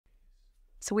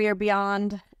So we are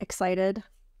beyond excited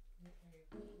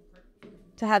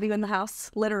to have you in the house,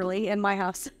 literally in my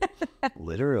house.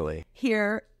 Literally.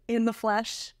 Here in the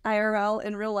flesh, IRL,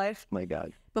 in real life. My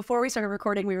God. Before we started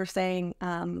recording, we were saying,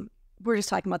 we were just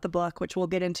talking about the book, which we'll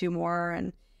get into more.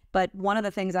 But one of the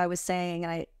things I was saying,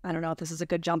 and I don't know if this is a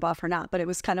good jump off or not, but it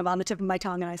was kind of on the tip of my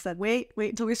tongue. And I said, wait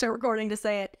until we start recording to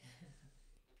say it.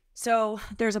 So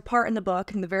there's a part in the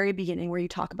book in the very beginning where you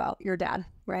talk about your dad,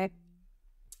 right?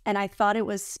 And I thought it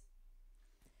was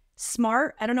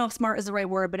smart. I don't know if smart is the right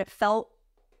word, but it felt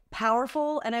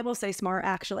powerful. And I will say smart,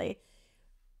 actually,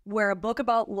 where a book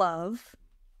about love,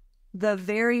 the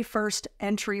very first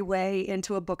entryway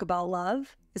into a book about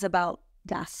love is about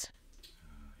death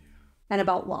and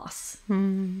about loss.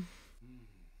 And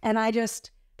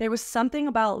there was something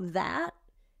about that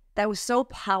was so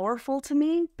powerful to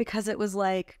me, because it was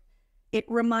like, it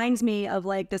reminds me of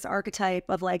like this archetype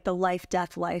of like the life,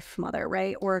 death, life mother,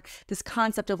 right? Or this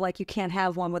concept of like, you can't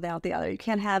have one without the other. You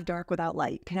can't have dark without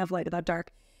light. You can't have light without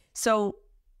dark. So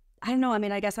I don't know. I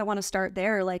mean, I guess I want to start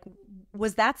there. Like,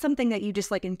 was that something that you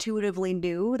just like intuitively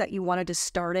knew that you wanted to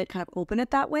start it, kind of open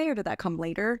it that way, or did that come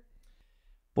later?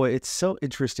 Boy, it's so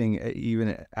interesting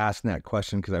even asking that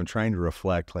question, because I'm trying to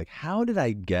reflect, like, how did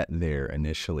I get there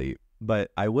initially?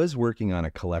 But I was working on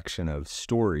a collection of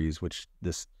stories, which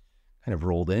this kind of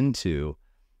rolled into.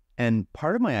 And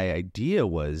part of my idea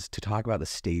was to talk about the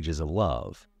stages of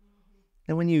love.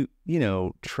 And when you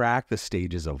track the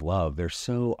stages of love, they're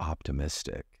so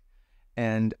optimistic.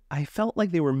 And I felt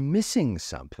like they were missing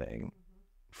something.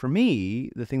 For me,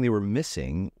 the thing they were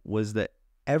missing was that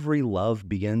every love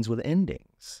begins with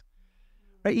endings.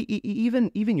 Right? Even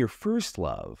your first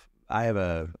love. I have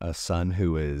a son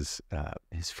who is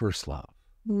his first love.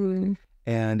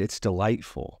 And it's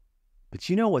delightful. But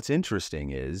you know what's interesting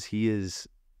is he is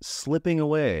slipping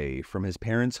away from his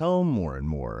parents' home more and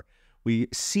more. We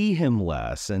see him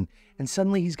less, and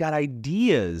suddenly he's got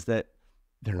ideas that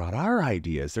they're not our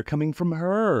ideas. They're coming from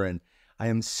her. And I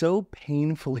am so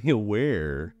painfully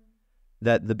aware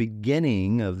that the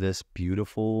beginning of this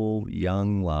beautiful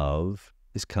young love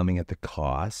is coming at the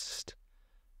cost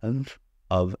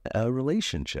of a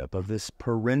relationship, of this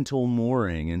parental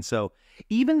mooring. And so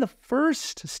even the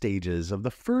first stages of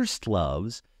the first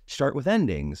loves start with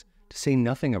endings, to say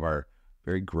nothing of our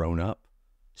very grown-up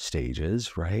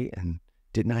stages, right? And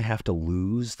didn't I have to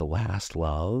lose the last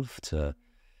love to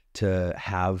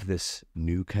have this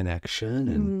new connection?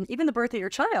 And even the birth of your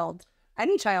child,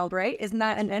 any child, right? Isn't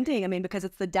that an ending? I mean, because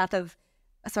it's the death of,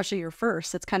 especially your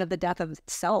first, it's kind of the death of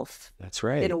self. That's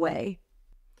right. In a way.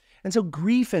 And so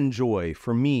grief and joy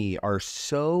for me are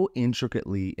so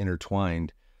intricately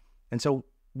intertwined. And so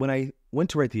when I went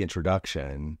to write the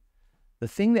introduction, the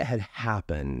thing that had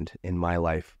happened in my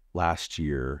life last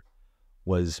year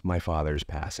was my father's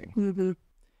passing.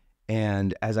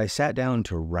 And as I sat down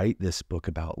to write this book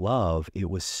about love, it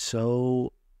was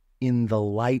so in the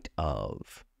light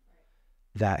of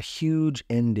that huge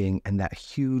ending and that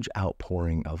huge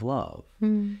outpouring of love.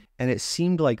 And it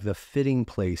seemed like the fitting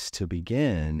place to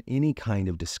begin any kind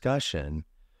of discussion,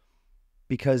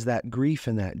 because that grief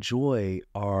and that joy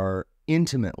are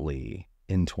intimately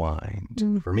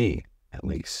entwined, for me at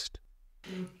least.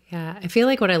 Yeah, I feel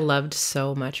like what I loved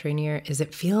so much, Rainier, is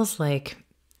it feels like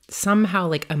somehow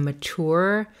like a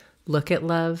mature look at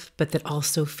love, but that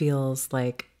also feels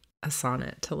like a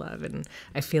sonnet to love. And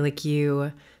I feel like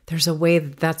there's a way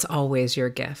that's always your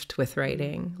gift with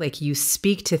writing. Like, you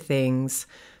speak to things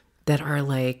that are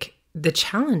like the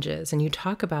challenges, and you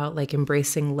talk about like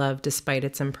embracing love despite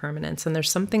its impermanence. And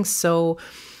there's something so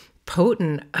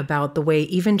potent about the way,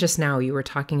 even just now you were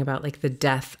talking about like the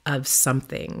death of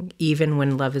something, even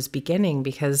when love is beginning,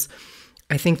 because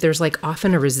I think there's like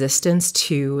often a resistance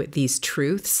to these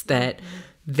truths that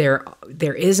there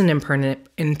is an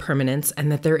impermanence,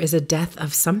 and that there is a death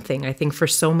of something. I think for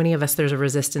so many of us, there's a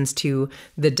resistance to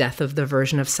the death of the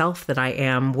version of self that I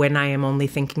am when I am only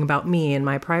thinking about me and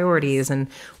my priorities and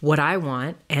what I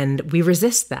want. And we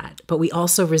resist that, but we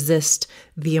also resist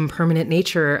the impermanent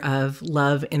nature of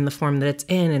love in the form that it's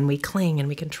in. And we cling and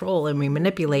we control and we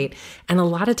manipulate. And a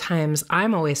lot of times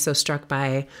I'm always so struck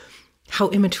by how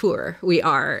immature we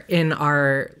are in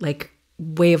our like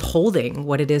way of holding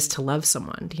what it is to love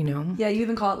someone, Yeah, you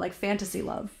even call it like fantasy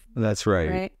love. That's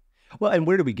right. Right. Well, and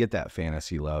where do we get that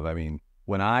fantasy love? I mean,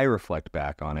 when I reflect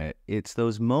back on it, it's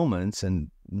those moments,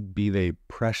 and be they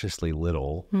preciously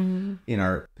little, in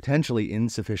our potentially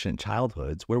insufficient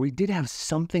childhoods, where we did have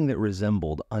something that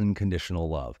resembled unconditional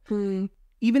love.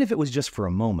 Even if it was just for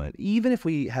a moment, even if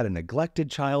we had a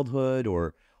neglected childhood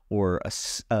or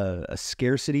a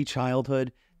scarcity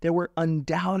childhood, there were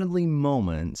undoubtedly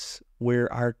moments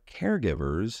where our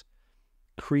caregivers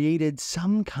created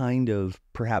some kind of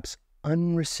perhaps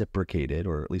unreciprocated,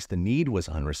 or at least the need was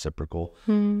unreciprocal,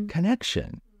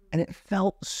 connection. And it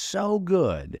felt so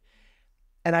good.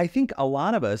 And I think a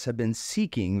lot of us have been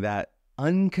seeking that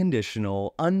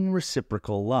unconditional,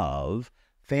 unreciprocal love,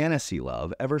 fantasy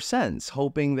love, ever since,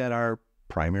 hoping that our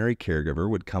primary caregiver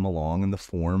would come along in the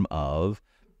form of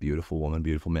beautiful woman,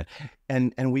 beautiful man,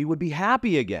 and we would be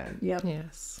happy again. Yep.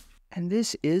 Yes. And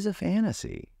this is a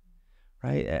fantasy,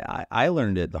 right? I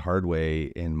learned it the hard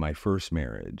way in my first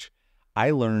marriage.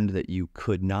 I learned that you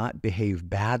could not behave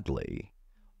badly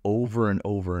over and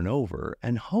over and over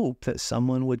and hope that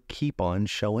someone would keep on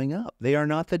showing up. They are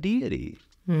not the deity,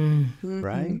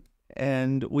 right?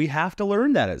 And we have to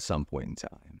learn that at some point in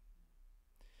time.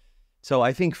 So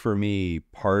I think for me,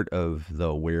 part of the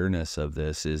awareness of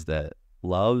this is that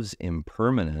love's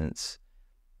impermanence,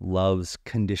 love's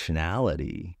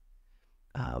conditionality,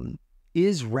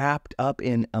 is wrapped up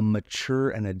in a mature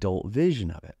and adult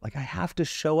vision of it. Like, I have to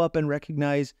show up and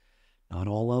recognize not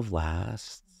all love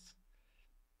lasts.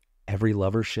 Every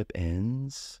lovership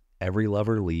ends. Every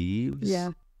lover leaves.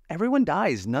 Yeah. Everyone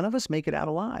dies. None of us make it out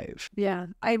alive. Yeah.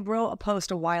 I wrote a post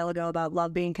a while ago about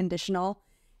love being conditional,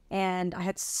 and I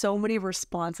had so many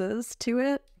responses to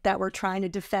it that were trying to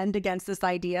defend against this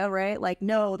idea, right? Like,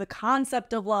 no, the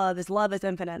concept of love is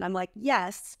infinite. And I'm like,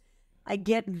 yes, I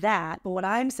get that. But what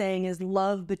I'm saying is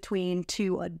love between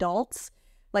two adults,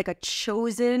 like a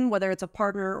chosen, whether it's a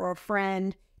partner or a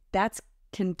friend, that's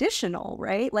conditional,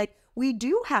 right? Like, we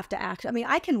do have to act. I mean,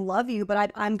 I can love you,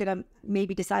 but I'm going to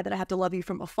maybe decide that I have to love you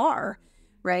from afar,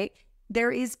 right?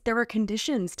 There are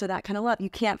conditions to that kind of love. You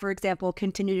can't, for example,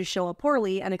 continue to show up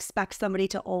poorly and expect somebody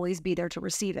to always be there to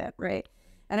receive it, right?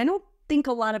 And I don't think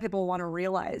a lot of people want to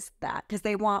realize that, because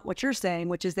they want what you're saying,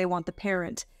 which is they want the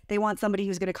parent. They want somebody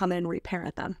who's going to come in and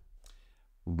reparent them.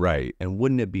 Right. And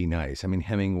wouldn't it be nice? I mean,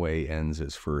 Hemingway ends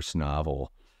his first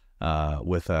novel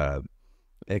with a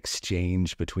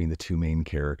exchange between the two main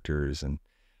characters, and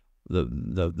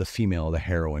the female, the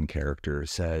heroine character,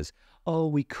 says, "Oh,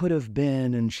 we could have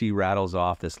been," and she rattles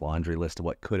off this laundry list of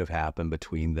what could have happened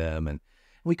between them, and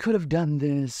we could have done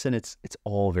this, and it's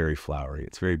all very flowery.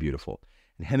 It's very beautiful.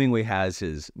 And Hemingway has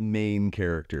his main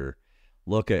character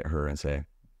look at her and say,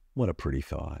 "What a pretty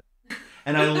thought."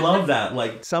 And I love that.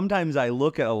 Like, sometimes I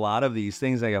look at a lot of these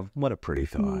things, I go, "What a pretty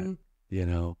thought." You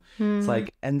know, it's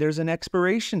like, and there's an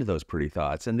expiration to those pretty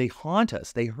thoughts, and they haunt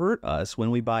us. They hurt us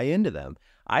when we buy into them.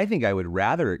 I think I would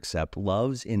rather accept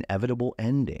love's inevitable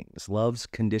endings, love's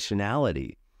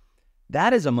conditionality.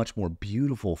 That is a much more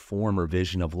beautiful form or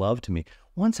vision of love to me.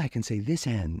 Once I can say, this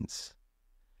ends,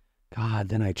 God,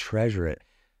 then I treasure it.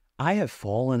 I have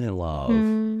fallen in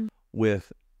love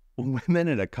with women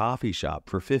at a coffee shop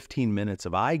for 15 minutes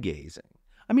of eye gazing.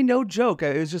 I mean, no joke.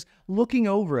 I was just looking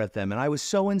over at them, and I was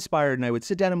so inspired, and I would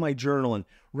sit down in my journal and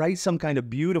write some kind of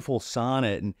beautiful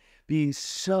sonnet and be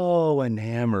so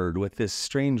enamored with this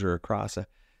stranger across a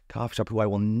coffee shop who I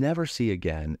will never see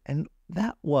again. And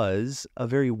that was a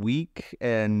very weak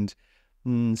and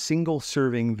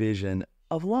single-serving vision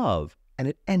of love, and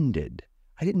it ended.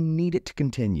 I didn't need it to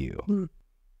continue.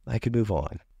 I could move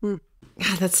on.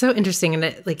 God, that's so interesting.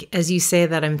 And like, as you say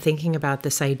that, I'm thinking about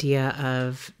this idea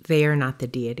of they are not the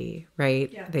deity,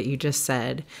 right? Yeah. That you just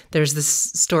said. There's this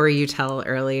story you tell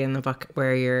early in the book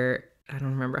where you're, I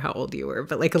don't remember how old you were,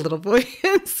 but like a little boy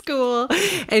in school,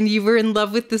 and you were in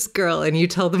love with this girl, and you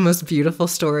tell the most beautiful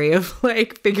story of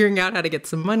like figuring out how to get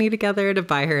some money together to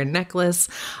buy her a necklace.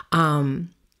 And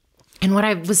what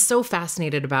I was so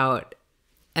fascinated about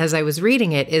as I was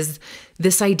reading it is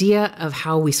this idea of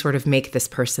how we sort of make this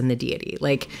person the deity.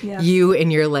 Like you in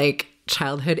your like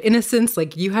childhood innocence,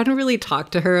 like you hadn't really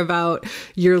talked to her about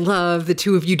your love. The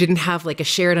two of you didn't have like a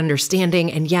shared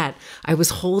understanding. And yet I was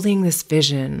holding this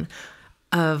vision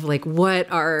of like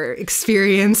what our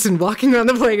experience and walking around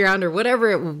the playground or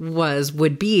whatever it was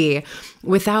would be,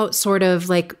 without sort of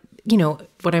like, you know,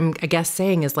 what I'm, I guess,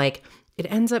 saying is like, it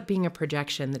ends up being a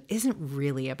projection that isn't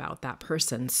really about that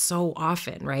person so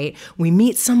often, right? We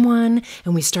meet someone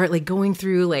and we start like going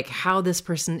through like how this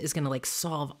person is going to like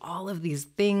solve all of these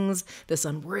things, this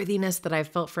unworthiness that I've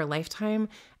felt for a lifetime.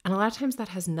 And a lot of times that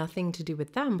has nothing to do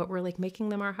with them, but we're like making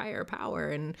them our higher power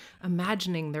and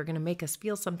imagining they're going to make us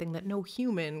feel something that no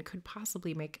human could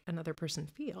possibly make another person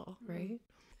feel, right?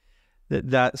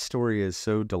 That story is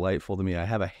so delightful to me. I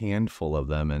have a handful of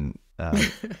them,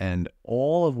 and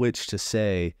all of which to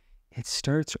say it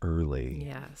starts early.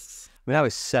 Yes. I mean, I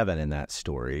was 7 in that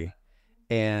story,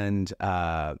 and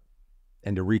to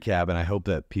recap, and I hope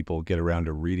that people get around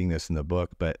to reading this in the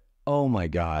book, but Oh my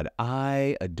God.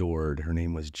 I adored, her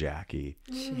name was Jackie.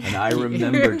 And I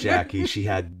remember Jackie. She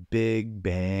had big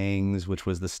bangs, which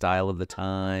was the style of the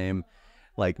time,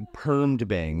 like permed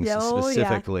bangs Yeah, oh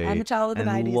specifically. yeah. I'm a child of the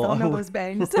 90s. I don't know those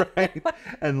bangs. Right.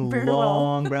 And Very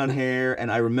long well. brown hair.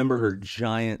 And I remember her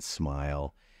giant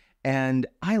smile. And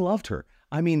I loved her.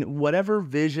 I mean, whatever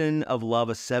vision of love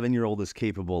a 7-year-old is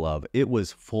capable of, it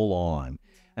was full on.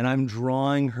 And I'm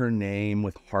drawing her name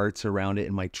with hearts around it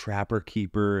in my Trapper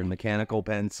Keeper and mechanical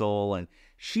pencil. And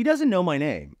she doesn't know my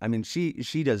name. I mean,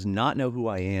 she does not know who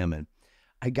I am. And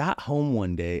I got home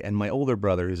one day, and my older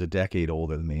brother, who's a decade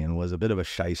older than me and was a bit of a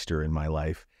shyster in my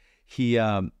life, he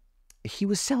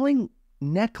was selling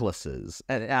necklaces.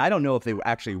 And I don't know if they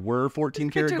actually were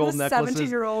 14-karat gold necklaces.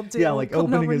 17-year-old Yeah, like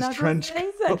opening his trench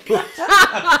coat. We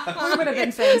would have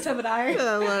been famous, haven't I?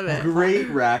 I love it. Great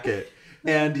racket.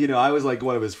 And, you know, I was like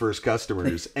one of his first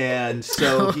customers. And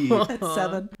so he, At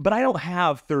 7. but I don't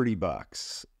have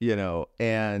 $30, you know,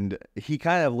 and he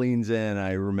kind of leans in.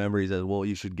 I remember he says, well,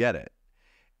 you should get it.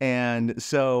 And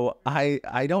so I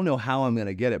don't know how I'm going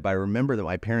to get it, but I remember that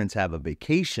my parents have a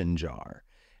vacation jar.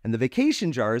 And the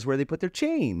vacation jar is where they put their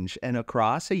change. And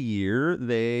across a year,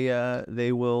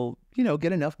 they will, you know,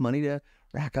 get enough money to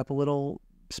rack up a little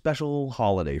special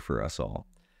holiday for us all.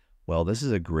 Well, this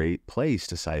is a great place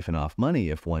to siphon off money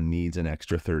if one needs an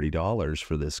extra $30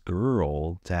 for this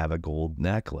girl to have a gold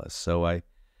necklace. So I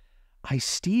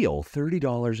steal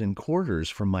 $30 in quarters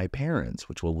from my parents,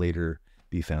 which will later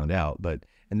be found out. But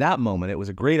in that moment, it was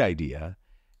a great idea.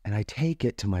 And I take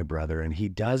it to my brother, and he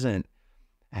doesn't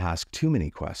ask too many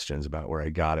questions about where I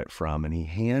got it from. And he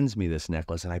hands me this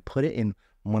necklace, and I put it in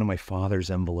one of my father's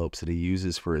envelopes that he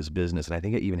uses for his business. And I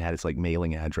think it even had its like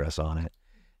mailing address on it.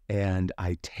 And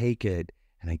I take it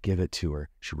and I give it to her.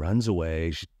 She runs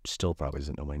away. She still probably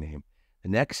doesn't know my name. The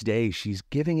next day, she's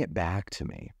giving it back to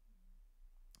me.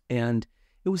 And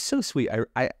it was so sweet.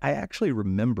 I actually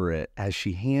remember it as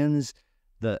she hands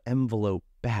the envelope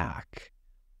back.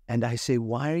 And I say,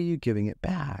 why are you giving it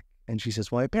back? And she says,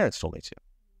 well, my parents told me to.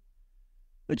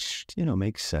 Which, you know,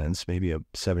 makes sense. Maybe a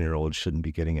 7-year-old shouldn't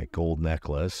be getting a gold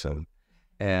necklace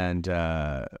and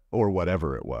or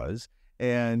whatever it was.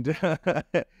 And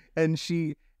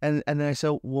and then I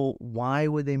said, well, why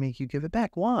would they make you give it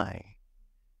back? Why?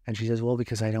 And she says, well,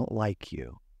 because I don't like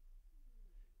you.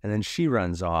 And then she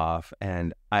runs off,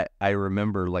 and I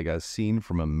remember like a scene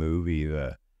from a movie,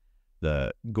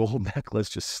 the gold necklace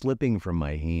just slipping from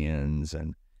my hands,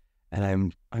 and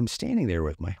I'm standing there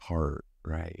with my heart,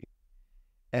 right?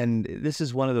 And this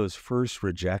is one of those first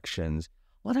rejections.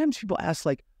 A lot of times people ask,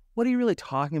 like, what are you really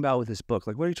talking about with this book?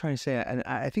 Like, what are you trying to say? And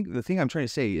I think the thing I'm trying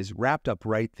to say is wrapped up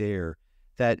right there,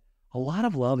 that a lot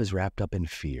of love is wrapped up in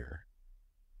fear.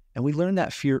 And we learned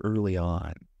that fear early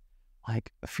on,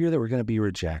 like a fear that we're going to be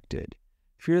rejected,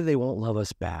 fear that they won't love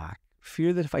us back,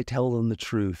 fear that if I tell them the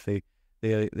truth,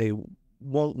 they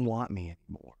won't want me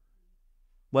anymore,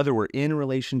 whether we're in a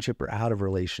relationship or out of a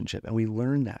relationship. And we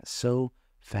learn that so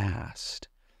fast.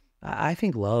 I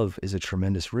think love is a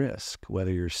tremendous risk,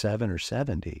 whether you're 7 or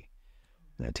 70.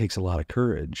 That takes a lot of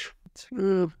courage.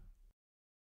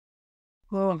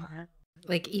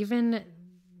 Like even,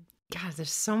 God,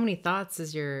 there's so many thoughts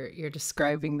as you're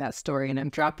describing that story, and I'm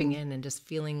dropping in and just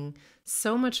feeling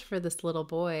so much for this little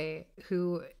boy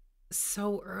who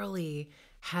so early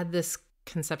had this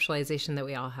conceptualization that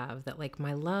we all have, that like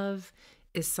my love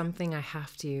is something I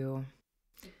have to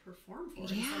perform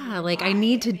for. Yeah, like I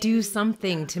need to do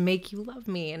something to make you love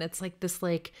me. And it's like this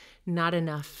like not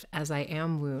enough as I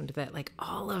am wound that like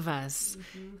all of us,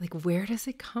 like where does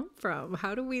it come from?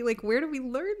 How do we like, where do we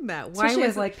learn that? Why Especially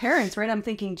was as like parents, right? I'm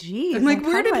thinking, geez. I'm like,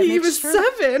 where did he was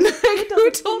 7? Like,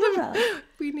 who told him that?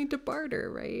 we need to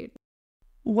barter, right?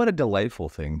 What a delightful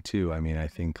thing too. I mean, I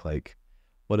think like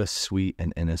what a sweet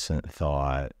and innocent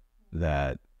thought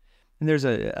that. And there's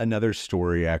another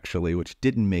story, actually, which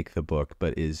didn't make the book,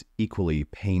 but is equally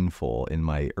painful in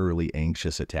my early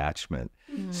anxious attachment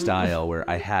style, where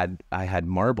I had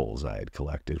marbles I had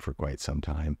collected for quite some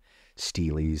time,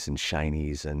 Steelies and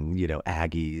Shinies and, you know,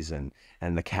 Aggies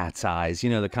and the cat's eyes,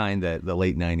 you know, the kind that the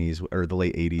late 90s or the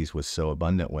late 80s was so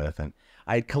abundant with. And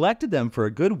I had collected them for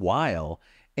a good while.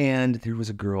 And there was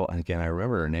a girl, and again, I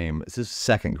remember her name. This is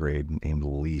 2nd grade, named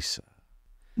Lisa.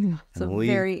 It's a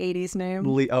very 80s name.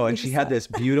 And she had this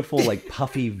beautiful, like,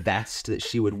 puffy vest that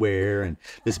she would wear, and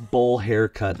this bowl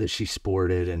haircut that she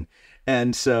sported,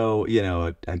 and so, you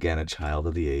know, again, a child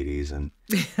of the 80s,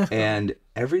 and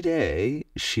every day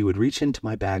she would reach into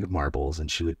my bag of marbles and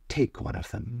she would take one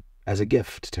of them as a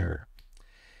gift to her,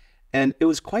 and it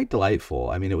was quite delightful.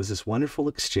 I mean, it was this wonderful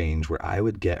exchange where I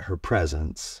would get her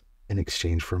presents in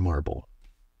exchange for a marble.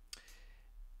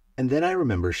 And then I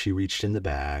remember she reached in the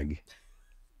bag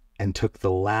and took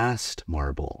the last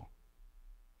marble.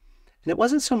 And it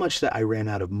wasn't so much that I ran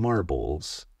out of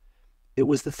marbles. It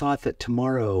was the thought that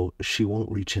tomorrow she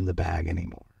won't reach in the bag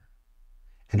anymore.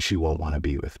 And she won't want to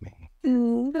be with me.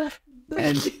 And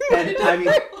I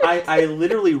mean, I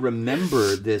literally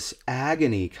remember this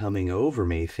agony coming over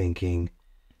me thinking,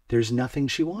 there's nothing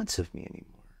she wants of me anymore.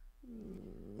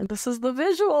 This is the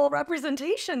visual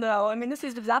representation, though. I mean, this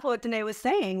is exactly what Danae was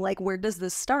saying. Like, where does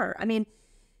this start? I mean,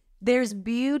 there's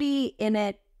beauty in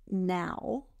it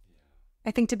now.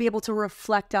 I think to be able to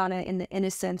reflect on it in the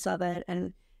innocence of it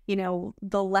and, you know,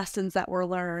 the lessons that were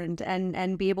learned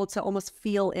and be able to almost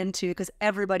feel into, because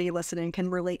everybody listening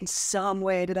can relate in some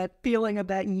way to that feeling of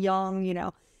that young, you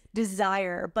know,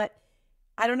 desire. But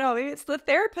I don't know, maybe it's the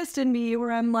therapist in me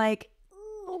where I'm like,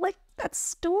 oh, like that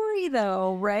story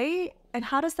though, right? And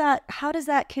how does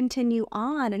that continue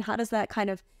on? And how does that kind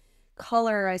of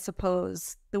color, I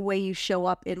suppose, the way you show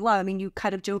up in love? I mean, you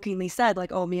kind of jokingly said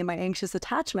like, oh, me and my anxious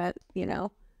attachment, you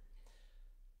know?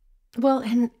 Well,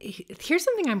 and here's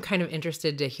something I'm kind of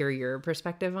interested to hear your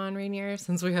perspective on, Rainier,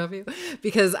 since we have you,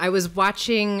 because I was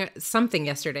watching something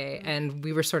yesterday and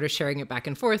we were sort of sharing it back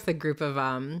and forth, a group of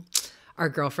our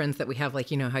girlfriends that we have,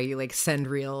 like, you know, how you like send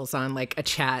reels on like a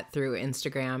chat through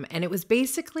Instagram. And it was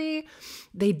basically,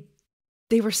 they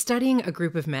were studying a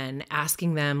group of men,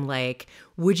 asking them, like,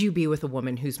 would you be with a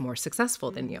woman who's more successful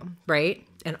than you, right?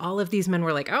 And all of these men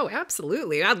were like, oh,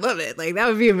 absolutely. I'd love it. Like, that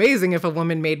would be amazing if a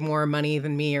woman made more money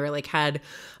than me or, like, had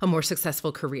a more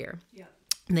successful career. Yeah.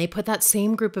 And they put that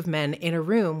same group of men in a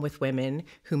room with women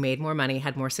who made more money,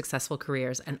 had more successful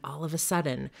careers. And all of a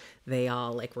sudden, they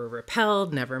all, like, were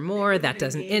repelled, never more. That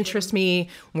doesn't interest me,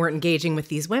 weren't engaging with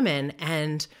these women.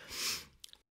 And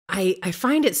I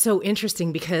find it so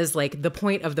interesting because, like, the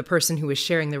point of the person who was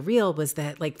sharing the reel was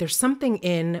that, like, there's something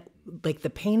in, like, the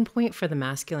pain point for the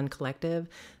masculine collective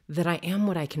that I am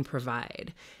what I can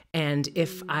provide. And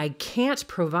if I can't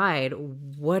provide,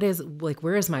 what is, like,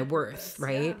 where is my worth,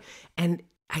 right? Yeah. And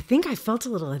I think I felt a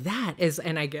little of that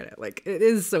and I get it. Like, it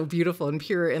is so beautiful and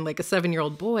pure in, like, a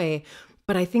 7-year-old boy.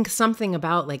 But I think something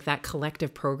about, like, that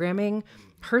collective programming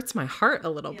hurts my heart a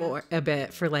little a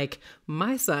bit for, like,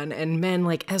 my son and men,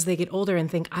 like, as they get older and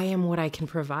think I am what I can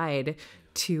provide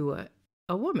to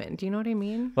a woman. Do you know what I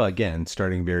mean? Well, again,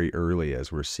 starting very early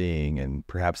as we're seeing, and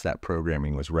perhaps that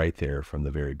programming was right there from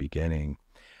the very beginning.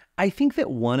 I think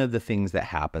that one of the things that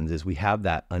happens is we have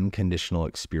that unconditional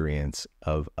experience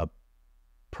of a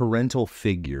parental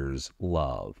figure's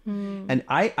love. And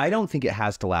I don't think it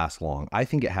has to last long. I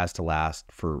think it has to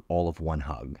last for all of one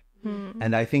hug.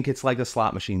 And I think it's like the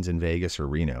slot machines in Vegas or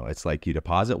Reno. It's like you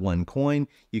deposit one coin,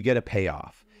 you get a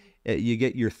payoff. You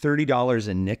get your $30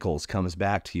 in nickels comes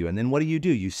back to you. And then what do?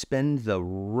 You spend the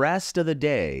rest of the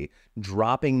day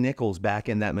dropping nickels back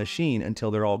in that machine until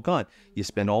they're all gone. You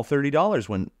spend all $30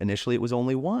 when initially it was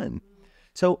only one.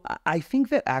 So I think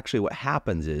that actually what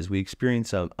happens is we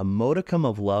experience a modicum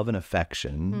of love and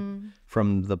affection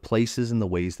from the places and the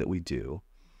ways that we do.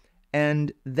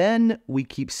 And then we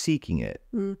keep seeking it.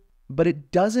 But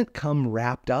it doesn't come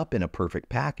wrapped up in a perfect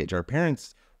package. Our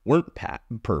parents weren't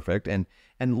perfect and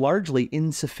largely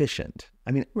insufficient.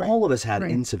 I mean, all of us had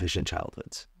insufficient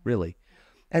childhoods, really.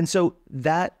 And so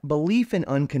that belief in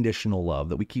unconditional love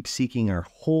that we keep seeking our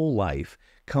whole life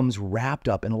comes wrapped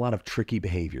up in a lot of tricky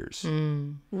behaviors,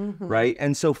 right?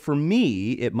 And so for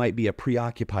me, it might be a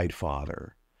preoccupied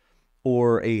father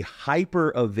or a hyper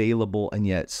available and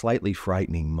yet slightly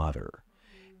frightening mother.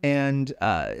 And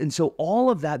so all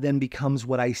of that then becomes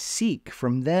what I seek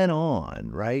from then on,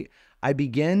 right? I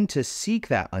begin to seek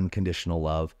that unconditional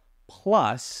love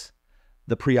plus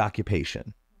the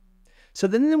preoccupation. So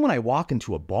then when I walk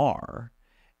into a bar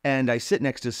and I sit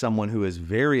next to someone who is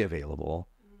very available,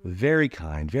 very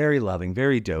kind, very loving,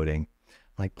 very doting,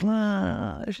 like,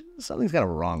 something's got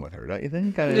wrong with her, don't you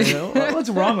think? What's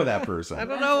wrong with that person? I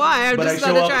don't know why. But I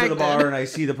show up to the bar and I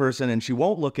see the person and she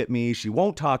won't look at me. She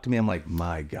won't talk to me. I'm like,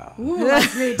 my God,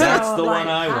 that's the one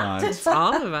I want. It's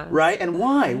all of us. Right? And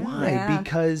why? Yeah.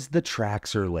 Because the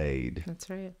tracks are laid. That's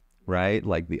right. Right?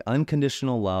 Like the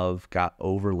unconditional love got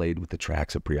overlaid with the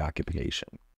tracks of preoccupation.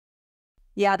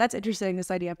 Yeah, that's interesting,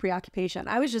 this idea of preoccupation.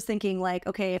 I was just thinking, like,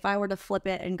 okay, if I were to flip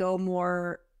it and go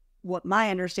more what my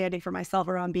understanding for myself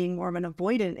around being more of an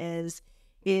avoidant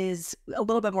is a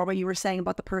little bit more what you were saying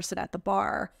about the person at the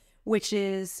bar, which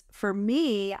is, for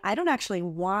me, I don't actually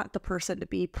want the person to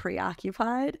be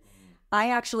preoccupied. I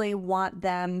actually want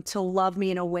them to love me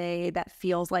in a way that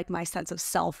feels like my sense of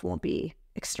self won't be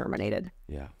exterminated.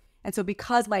 Yeah. And so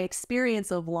because my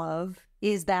experience of love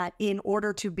is that in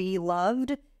order to be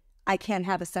loved, I can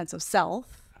have a sense of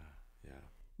self.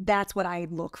 that's what I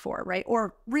look for, right?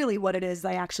 Or really what it is,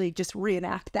 I actually just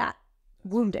reenact that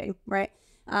wounding, right?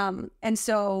 And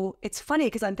so it's funny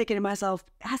because I'm thinking to myself,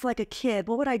 as like a kid,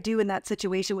 what would I do in that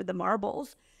situation with the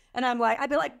marbles? And I'm like, I'd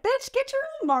be like, bitch, get your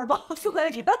own marbles.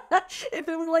 Like, if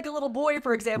it were like a little boy,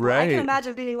 for example, I can Right.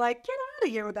 imagine being like, get out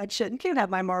of here with that shit. You can't have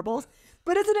my marbles.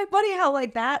 But isn't it funny how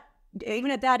like that, even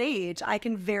at that age, I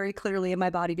can very clearly in my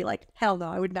body be like, hell no,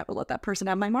 I would never let that person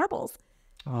have my marbles.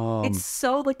 It's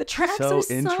so like the tracks So are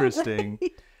so interesting.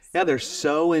 like, Yeah, they're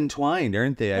so entwined,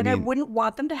 aren't they? and I wouldn't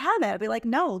want them to have it. I'd be like,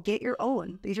 no, get your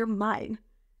own. These are mine.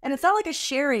 And it's not like a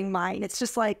sharing mine. It's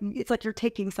just like, it's like you're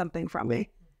taking something from me.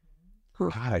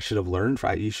 God, I should have learned.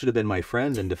 You should have been my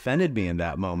friend and defended me in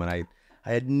that moment. I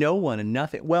had no one and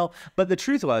nothing. Well, but the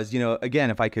truth was,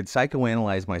 again, if I could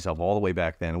psychoanalyze myself all the way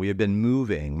back then, we had been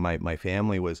moving. My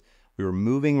family we were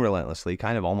moving relentlessly,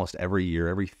 kind of almost every year,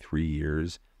 every 3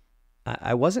 years.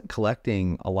 I wasn't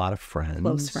collecting a lot of friends.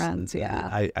 Close friends,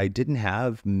 yeah. I didn't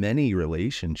have many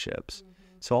relationships.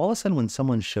 So all of a sudden when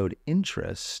someone showed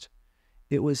interest,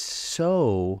 it was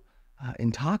so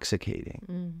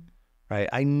intoxicating. Right?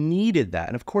 I needed that.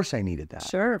 And of course I needed that.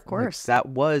 Sure, of course. That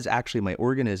was actually my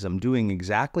organism doing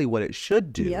exactly what it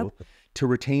should do to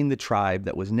retain the tribe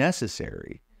that was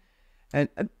necessary. And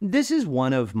this is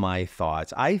one of my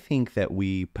thoughts. I think that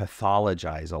we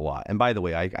pathologize a lot. And by the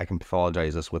way, I can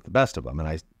pathologize this with the best of them. And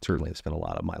I certainly have spent a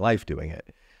lot of my life doing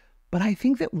it. But I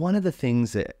think that one of the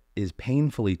things that is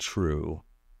painfully true,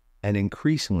 and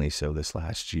increasingly so this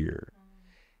last year,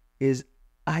 is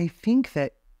I think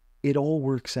that it all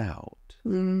works out.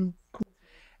 And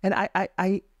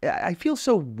I feel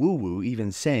so woo-woo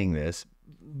even saying this,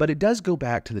 but it does go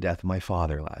back to the death of my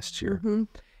father last year.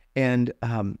 And,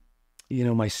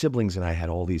 my siblings and I had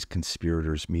all these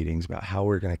conspirators meetings about how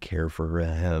we're going to care for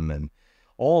him and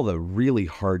all the really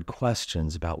hard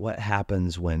questions about what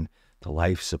happens when the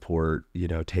life support,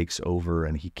 takes over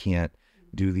and he can't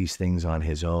do these things on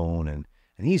his own. And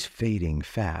he's fading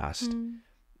fast.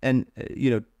 And,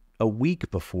 a week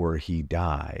before he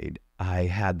died, I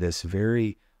had this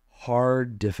very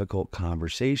hard, difficult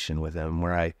conversation with him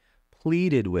where I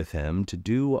pleaded with him to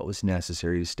do what was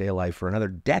necessary to stay alive for another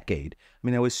decade. I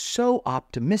mean, I was so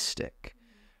optimistic,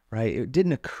 right? It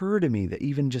didn't occur to me that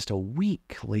even just a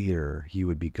week later, he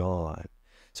would be gone.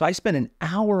 So I spent an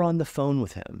hour on the phone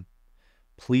with him,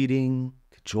 pleading,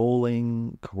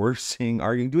 cajoling, coercing,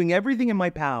 arguing, doing everything in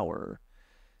my power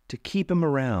to keep him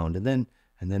around. And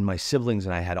then my siblings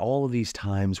and I had all of these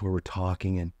times where we're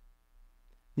talking, and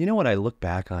what I look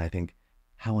back on, I think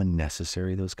how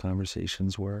unnecessary those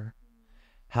conversations were,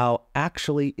 how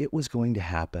actually it was going to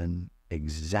happen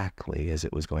exactly as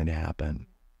it was going to happen.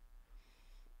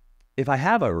 If I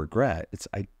have a regret,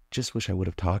 I just wish I would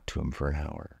have talked to him for an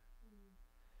hour.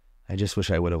 I just wish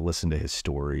I would have listened to his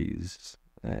stories.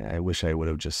 I wish I would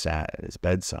have just sat at his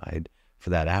bedside for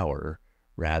that hour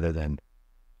rather than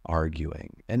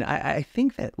arguing. And I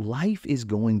think that life is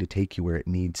going to take you where it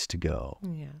needs to go.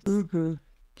 Yes.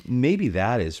 Maybe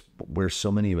that is where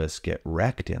so many of us get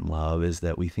wrecked in love, is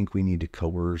that we think we need to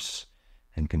coerce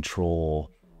and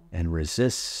control and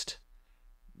resist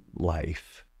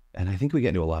life. And I think we get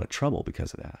into a lot of trouble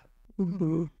because of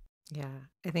that. Yeah.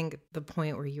 I think the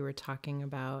point where you were talking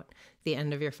about the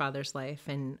end of your father's life,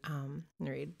 and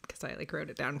read, because I wrote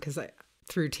it down because I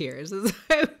through tears as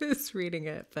I was reading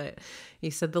it, but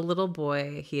you said the little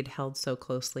boy he had held so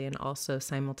closely, and also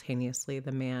simultaneously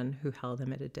the man who held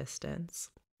him at a distance.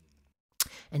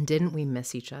 And didn't we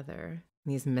miss each other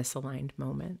in these misaligned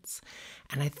moments?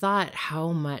 And I thought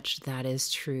how much that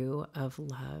is true of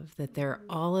love, that there are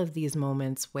all of these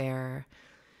moments where,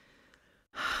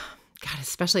 God,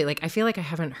 especially I feel like I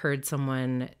haven't heard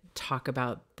someone talk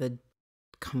about the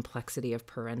complexity of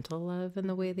parental love in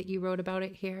the way that you wrote about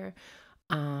it here.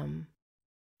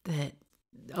 That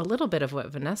a little bit of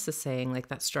what Vanessa's saying,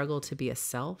 that struggle to be a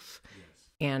self,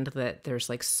 and that there's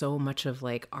so much of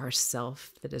our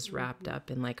self that is wrapped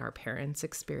up in our parents'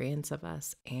 experience of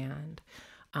us, and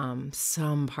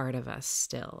some part of us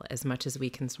still, as much as we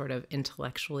can sort of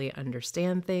intellectually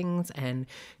understand things and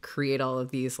create all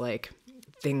of these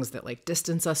things that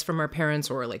distance us from our parents,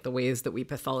 or the ways that we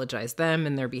pathologize them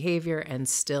and their behavior, and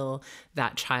still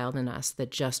that child in us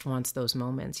that just wants those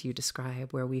moments you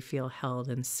describe where we feel held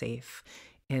and safe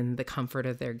in the comfort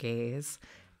of their gaze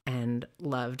and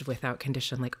loved without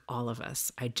condition. All of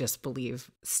us, I just believe,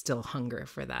 still hunger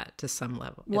for that to some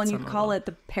level. Well, you call it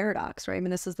the paradox, right? I mean,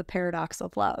 this is the paradox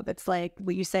of love. It's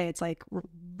what you say, it's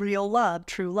real love,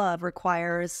 true love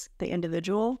requires the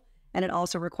individual, and it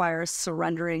also requires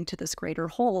surrendering to this greater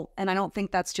whole. And I don't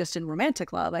think that's just in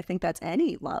romantic love. I think that's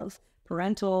any love,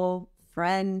 parental,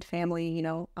 friend, family,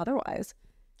 otherwise.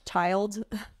 child.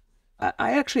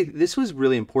 I actually, this was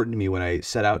really important to me when I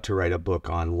set out to write a book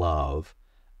on love,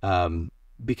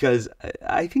 because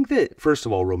I think that, first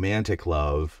of all, romantic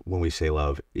love, when we say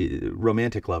love,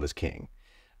 romantic love is king.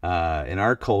 In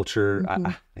our culture,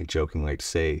 I jokingly like to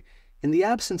say, in the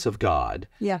absence of God,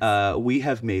 Yes. We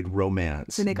have made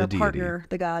romance We make the our deity. partner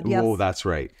the God. Yes. Oh, that's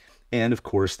right. And of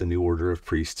course, the new order of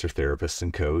priests or therapists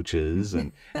and coaches,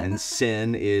 and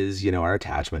sin is, our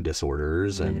attachment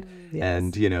disorders, and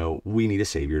we need a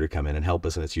savior to come in and help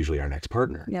us, and it's usually our next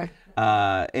partner. Yeah.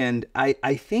 And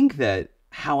I think that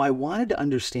how I wanted to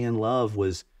understand love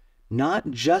was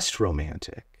not just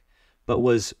romantic, but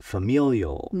was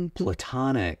familial,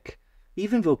 platonic,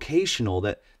 even vocational.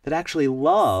 That actually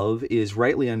love is,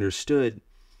 rightly understood,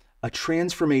 a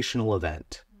transformational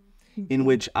event in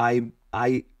which I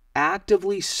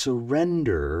actively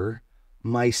surrender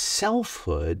my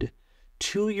selfhood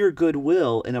to your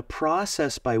goodwill in a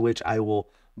process by which I will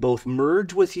both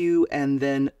merge with you and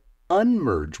then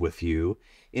unmerge with you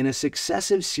in a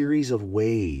successive series of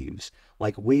waves,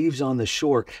 like waves on the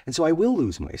shore. And so I will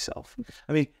lose myself.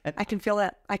 I mean, I can feel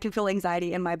that. I can feel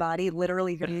anxiety in my body,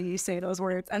 literally hearing you say those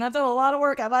words. And I've done a lot of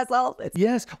work on myself.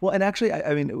 Yes. Well, and actually,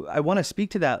 I mean, I want to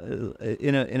speak to that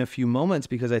in a few moments,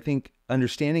 because I think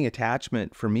understanding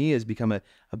attachment for me has become a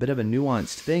bit of a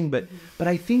nuanced thing. But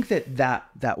I think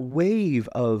that wave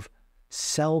of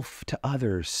self to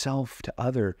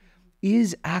other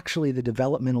is actually the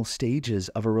developmental stages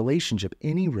of a relationship,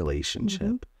 any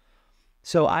relationship.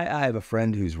 So I have a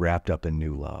friend who's wrapped up in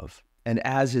new love. And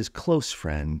as his close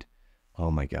friend,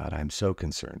 oh my God, I'm so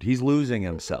concerned. He's losing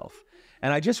himself.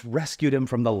 And I just rescued him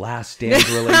from the last stand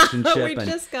relationship.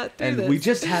 Just got through this. We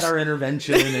just had our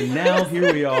intervention, and now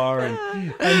here we are.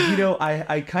 And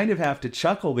I kind of have to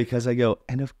chuckle, because I go,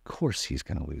 and of course he's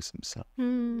going to lose himself.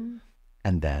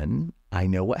 And then I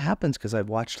know what happens, because I've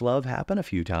watched love happen a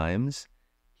few times.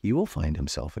 He will find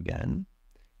himself again.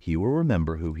 He will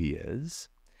remember who he is.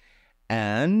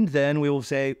 And then we will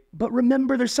say, but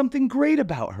remember, there's something great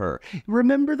about her.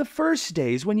 Remember the first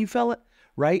days when you felt it,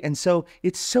 right? And so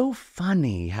it's so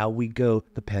funny how we go,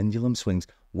 the pendulum swings,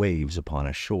 waves upon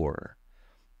a shore.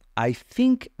 I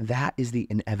think that is the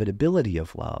inevitability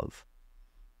of love.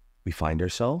 We find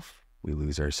ourselves, we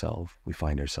lose ourselves, we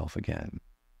find ourselves again,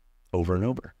 over and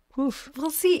over. Oof.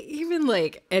 Well, see, even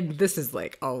and this is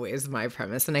always my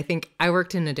premise. And I think I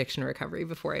worked in addiction recovery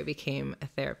before I became a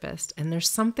therapist. And there's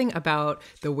something about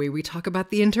the way we talk about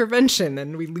the intervention,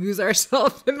 and we lose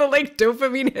ourselves in the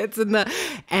dopamine hits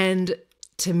and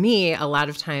to me, a lot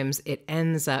of times it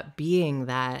ends up being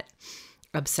that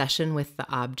obsession with the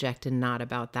object and not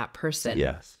about that person.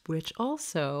 Yes. Which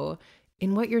also,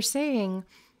 in what you're saying,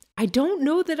 I don't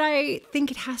know that I think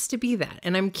it has to be that.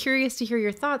 And I'm curious to hear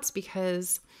your thoughts,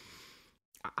 because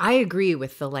I agree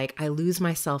with I lose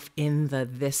myself in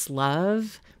this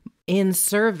love in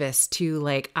service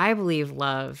to I believe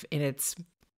love in its,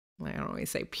 I don't always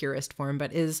say purest form,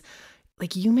 but is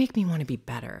you make me want to be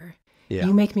better. Yeah.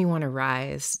 You make me want to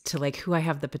rise to who I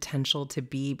have the potential to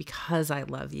be because I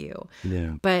love you.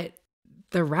 Yeah. But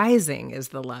the rising is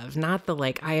the love, not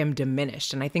the I am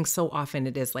diminished. And I think so often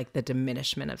it is the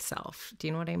diminishment of self. Do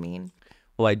you know what I mean?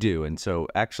 Well, I do. And so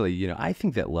actually, I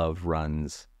think that love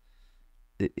runs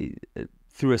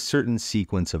through a certain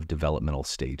sequence of developmental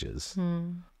stages.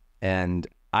 And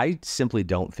I simply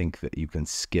don't think that you can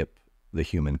skip the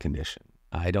human condition.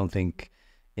 I don't think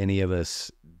any of us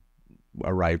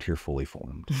arrived here fully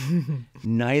formed.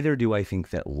 Neither do I think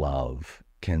that love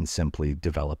can simply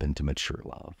develop into mature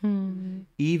love.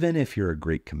 Even if you're a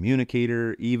great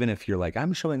communicator, even if you're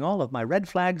I'm showing all of my red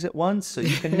flags at once so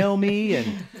you can know me.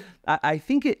 And I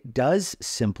think it does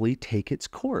simply take its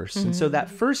course. And so that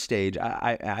first stage,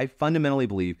 I fundamentally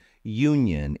believe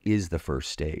union is the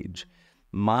first stage.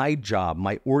 My job,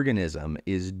 my organism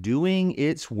is doing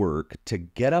its work to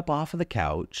get up off of the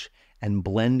couch and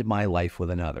blend my life with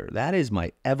another. That is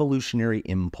my evolutionary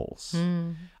impulse.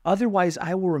 Otherwise,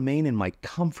 I will remain in my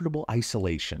comfortable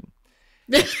isolation.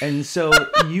 And so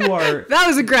you are... That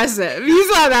was aggressive.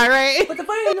 You saw that, right? But the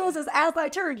funny thing is as I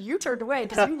turned, you turned away,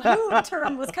 because you knew the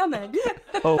turn was coming.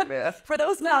 Oh, man. For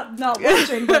those not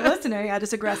watching but listening, I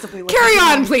just aggressively looked. Carry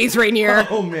on, please, Rainier.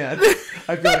 Oh, man.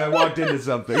 I feel like I walked into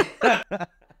something.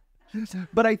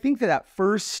 But I think that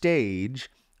first stage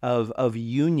of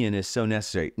union is so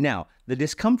necessary. Now, the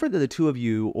discomfort that the two of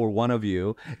you or one of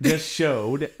you just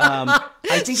showed, I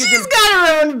think she's got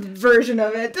her own version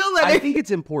of it. Don't let her. I think it's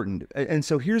important. And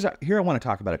so here I want to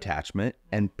talk about attachment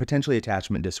and potentially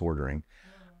attachment disordering.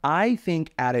 I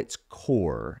think at its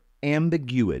core,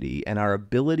 ambiguity and our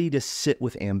ability to sit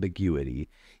with ambiguity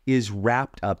is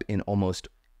wrapped up in almost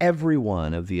every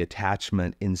one of the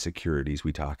attachment insecurities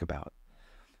we talk about.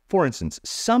 For instance,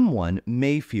 someone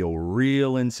may feel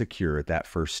real insecure at that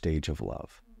first stage of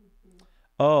love.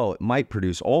 Oh, it might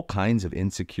produce all kinds of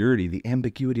insecurity, the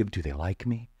ambiguity of, do they like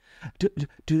me?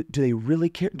 Do they really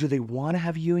care? Do they want to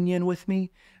have union with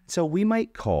me? So we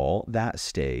might call that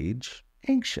stage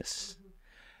anxious.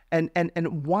 And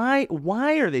why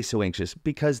are they so anxious?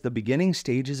 Because the beginning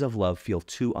stages of love feel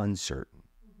too uncertain.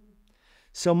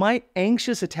 So my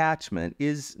anxious attachment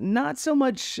is not so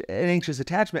much an anxious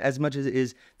attachment as much as it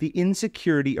is the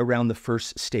insecurity around the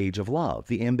first stage of love,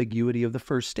 the ambiguity of the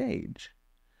first stage.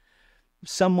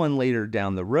 Someone later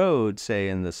down the road, say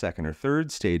in the second or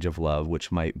third stage of love,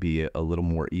 which might be a little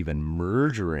more even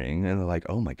merging, and they're like,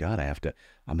 oh my God,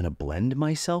 I'm going to blend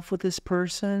myself with this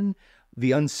person.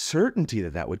 The uncertainty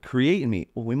that would create in me,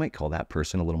 well, we might call that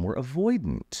person a little more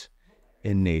avoidant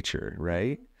in nature,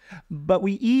 right? But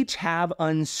we each have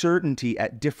uncertainty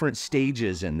at different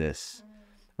stages in this,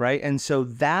 right? And so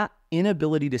that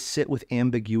inability to sit with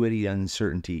ambiguity and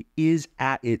uncertainty is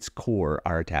at its core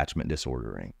our attachment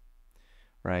disordering.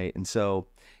 Right. And so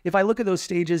if I look at those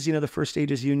stages, the first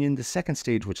stage is union. The second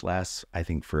stage, which lasts, I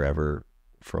think, forever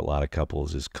for a lot of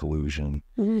couples, is collusion.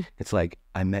 Mm-hmm. It's like,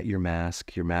 I met your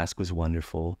mask. Your mask was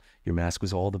wonderful. Your mask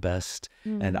was all the best.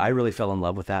 Mm-hmm. And I really fell in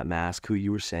love with that mask, who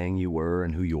you were saying you were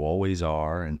and who you always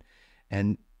are.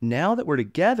 And now that we're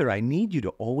together, I need you to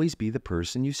always be the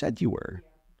person you said you were.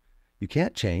 You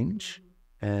can't change.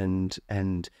 And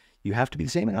you have to be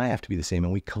the same, and I have to be the same.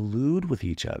 And we collude with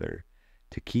each other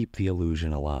to keep the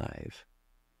illusion alive.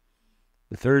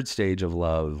 The third stage of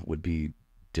love would be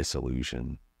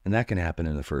disillusion. And that can happen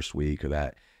in the first week, or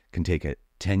that can take a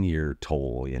 10-year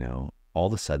toll, All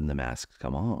of a sudden the masks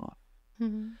come off.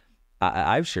 Mm-hmm.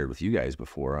 I've shared with you guys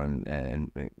before,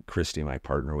 and Christy, my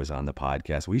partner, was on the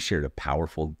podcast. We shared a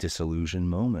powerful disillusion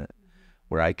moment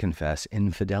where I confess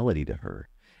infidelity to her.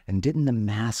 And didn't the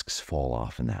masks fall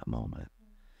off in that moment?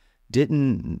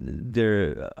 Didn't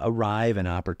there arrive an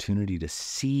opportunity to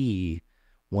see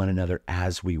one another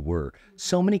as we were?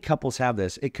 So many couples have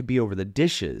this. It could be over the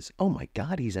dishes. Oh my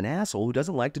God, he's an asshole who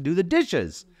doesn't like to do the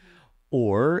dishes.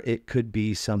 Or it could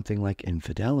be something like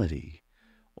infidelity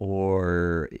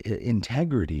or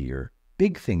integrity or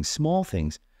big things, small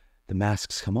things. The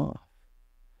masks come off.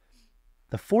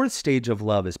 The fourth stage of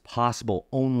love is possible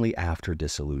only after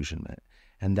disillusionment,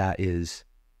 and that is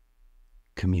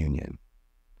communion,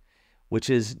 which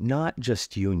is not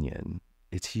just union,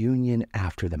 it's union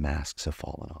after the masks have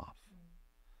fallen off.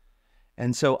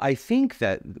 And so I think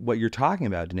that what you're talking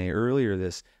about, Danae, earlier,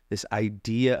 this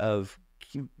idea of,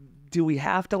 do we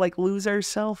have to lose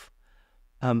ourselves?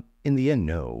 In the end,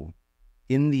 no.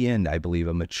 In the end, I believe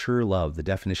a mature love, the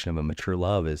definition of a mature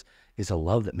love is a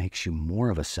love that makes you more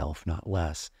of a self, not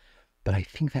less. But I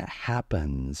think that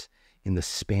happens in the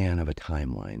span of a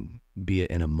timeline, be it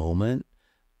in a moment,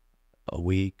 a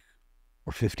week,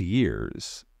 or 50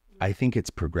 years. I think it's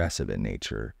progressive in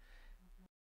nature.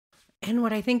 And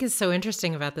what I think is so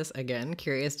interesting about this, again,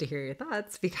 curious to hear your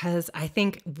thoughts, because I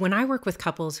think when I work with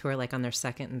couples who are on their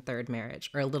second and third marriage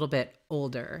or a little bit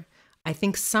older, I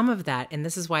think some of that, and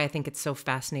this is why I think it's so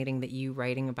fascinating that you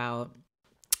writing about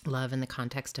love in the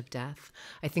context of death,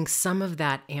 I think some of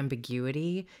that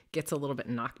ambiguity gets a little bit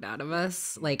knocked out of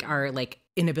us, our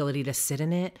inability to sit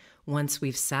in it once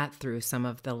we've sat through some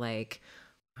of the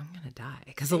I'm going to die.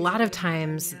 Because a lot of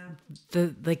times the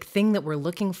thing that we're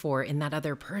looking for in that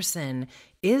other person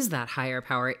is that higher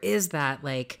power, is that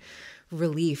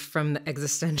relief from the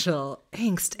existential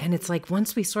angst. And it's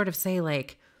once we sort of say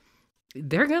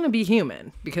they're going to be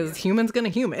human, because human's going to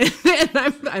human.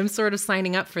 And I'm sort of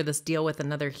signing up for this deal with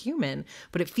another human,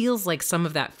 but it feels like some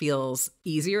of that feels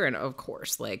easier. And of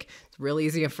course, it's real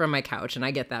easy from my couch. And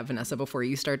I get that, Vanessa, before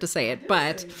you start to say it,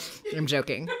 but I'm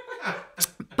joking.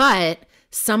 But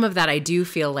some of that, I do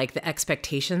feel like the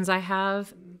expectations I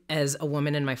have as a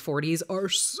woman in my 40s are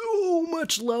so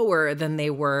much lower than they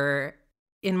were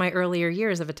in my earlier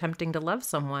years of attempting to love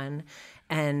someone.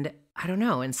 And I don't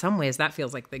know, in some ways that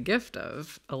feels like the gift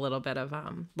of a little bit of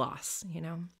loss,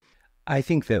 I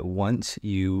think that once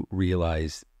you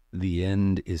realize the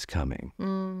end is coming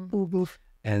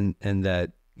and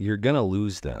that you're going to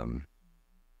lose them,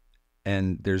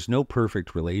 and there's no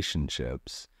perfect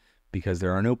relationships, because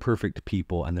there are no perfect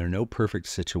people and there are no perfect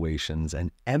situations,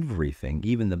 and everything,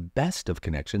 even the best of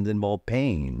connections, involve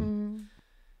pain.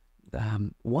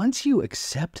 Once you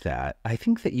accept that, I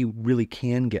think that you really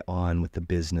can get on with the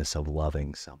business of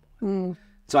loving someone.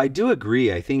 So I do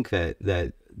agree. I think that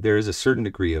there is a certain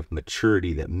degree of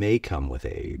maturity that may come with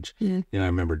age. I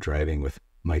remember driving with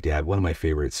my dad. One of my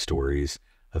favorite stories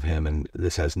of him, and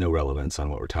this has no relevance on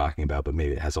what we're talking about, but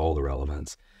maybe it has all the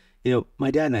relevance. You know,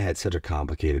 my dad and I had such a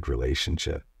complicated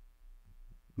relationship.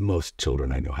 Most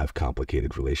children I know have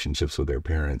complicated relationships with their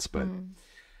parents, but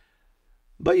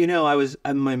you know, I was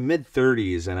in my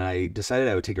mid-30s and I decided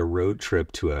I would take a road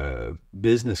trip to a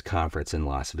business conference in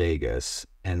Las Vegas,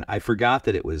 and I forgot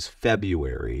that it was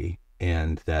February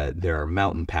and that there are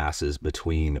mountain passes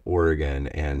between Oregon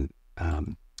and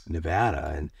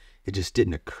Nevada, and it just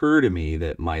didn't occur to me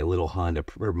that my little Honda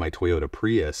or my Toyota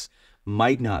Prius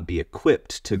might not be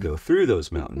equipped to go through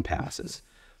those mountain passes.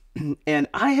 And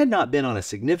I had not been on a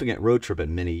significant road trip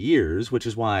in many years, which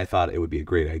is why I thought it would be a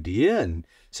great idea. And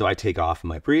so I take off in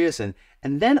my Prius, and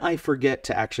then I forget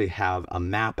to actually have a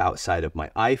map outside of my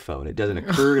iPhone. It doesn't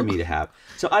occur to me to have.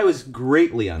 So I was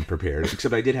greatly unprepared,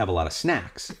 except I did have a lot of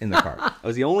snacks in the car. That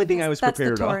was the only thing I was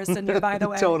prepared on. That's the tourist in you, by the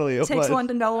way. Totally. It takes one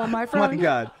to know one, my friend. Oh my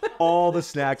God. All the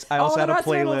snacks. I also had a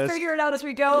playlist. We'll figure it out as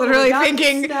we go. Literally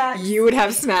thinking you would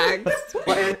have snacks.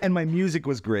 And my music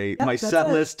was great. My set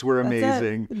lists were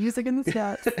amazing. The music and the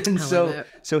stats. And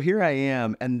so here I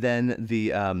am, and then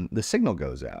the signal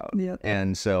goes out. Yep.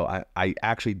 And so I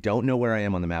actually don't know where I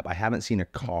am on the map. I haven't seen a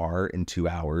car in 2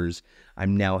 hours.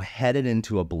 I'm now headed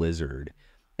into a blizzard,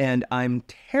 and I'm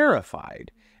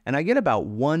terrified. And I get about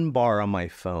 1 bar on my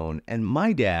phone, and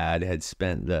my dad had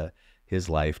spent his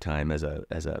lifetime as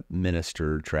a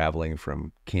minister, traveling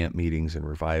from camp meetings and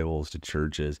revivals to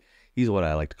churches. He's what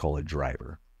I like to call a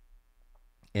driver.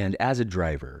 And as a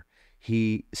driver,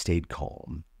 he stayed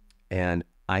calm. And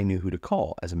I knew who to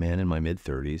call. As a man in my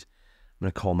mid-30s, I'm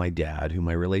going to call my dad, who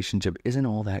my relationship isn't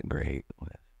all that great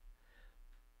with.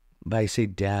 But I say,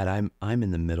 Dad, I'm in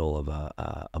the middle of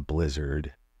a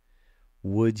blizzard.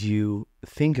 Would you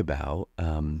think about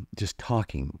just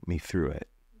talking me through it?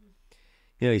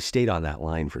 You know, he stayed on that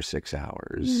line for 6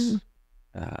 hours.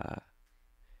 It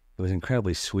was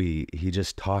incredibly sweet. He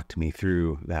just talked me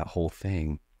through that whole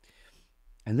thing.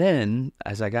 And then,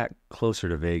 as I got closer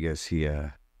to Vegas, he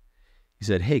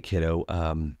said, "Hey, kiddo,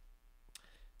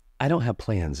 I don't have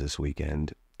plans this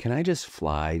weekend. Can I just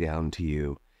fly down to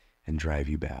you and drive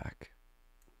you back?"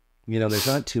 You know, there's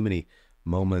not too many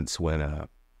moments when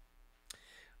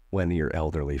your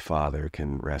elderly father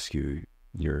can rescue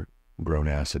your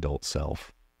grown-ass adult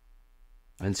self.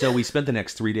 And so we spent the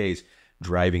next 3 days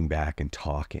driving back and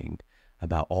talking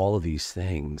about all of these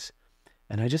things.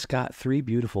 And I just got 3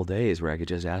 beautiful days where I could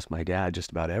just ask my dad just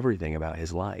about everything about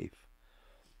his life.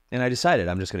 And I decided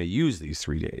I'm just going to use these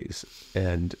 3 days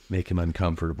and make him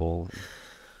uncomfortable.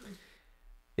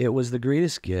 It was the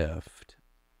greatest gift.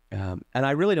 And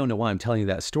I really don't know why I'm telling you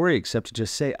that story, except to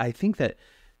just say, I think that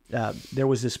there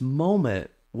was this moment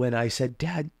when I said,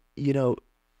 Dad, you know,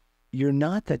 you're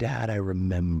not the dad I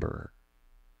remember.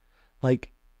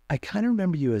 Like, I kind of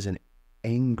remember you as an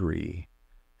angry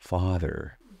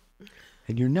father,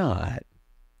 and you're not.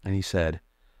 And he said,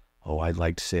 oh, I'd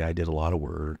like to say I did a lot of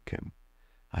work, and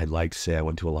I'd like to say I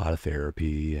went to a lot of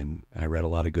therapy, and I read a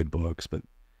lot of good books, but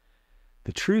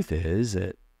the truth is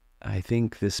that I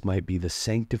think this might be the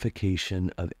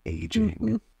sanctification of aging.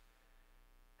 Mm-hmm.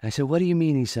 I said, what do you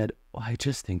mean? He said, well, I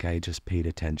just think I just paid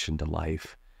attention to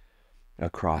life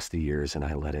across the years, and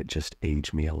I let it just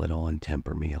age me a little and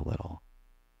temper me a little.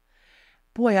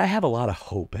 Boy, I have a lot of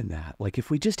hope in that. Like,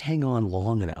 if we just hang on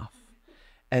long enough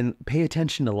and pay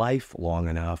attention to life long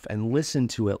enough and listen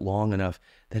to it long enough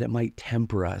that it might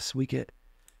temper us. We get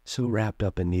so wrapped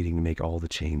up in needing to make all the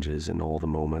changes in all the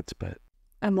moments, but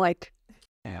I'm like,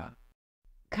 yeah,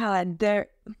 God,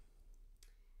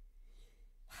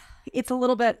 it's a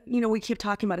little bit, you know, we keep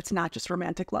talking about it's not just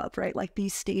romantic love, right? Like,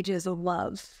 these stages of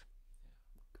love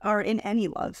are in any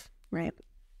love, right?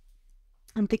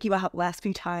 I'm thinking about how the last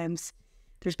few times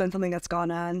there's been something that's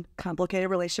gone on, complicated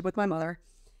relationship with my mother.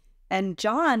 And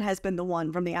John has been the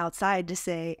one from the outside to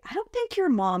say, I don't think your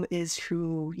mom is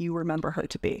who you remember her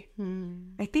to be.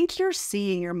 I think you're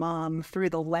seeing your mom through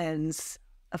the lens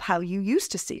of how you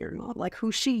used to see your mom, like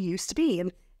who she used to be.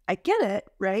 And I get it,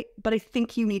 right? But I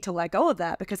think you need to let go of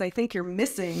that, because I think you're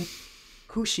missing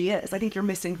who she is. I think you're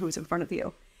missing who's in front of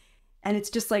you. And it's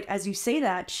just like, as you say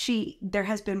that, she's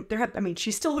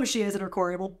still who she is at her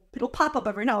core. It'll pop up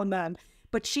every now and then.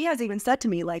 But she has even said to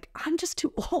me, like, I'm just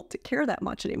too old to care that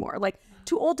much anymore. Like,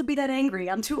 too old to be that angry.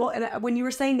 I'm too old. And when you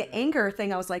were saying the anger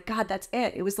thing, I was like, God, that's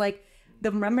it. It was like the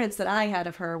remembrance that I had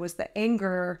of her was the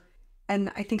anger.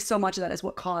 And I think so much of that is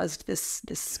what caused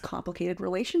this complicated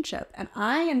relationship. And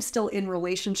I am still in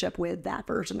relationship with that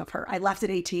version of her. I left at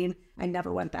 18. I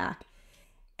never went back.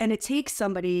 And it takes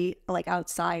somebody like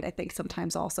outside, I think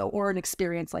sometimes also, or an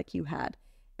experience like you had.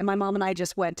 And my mom and I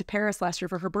just went to Paris last year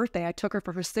for her birthday. I took her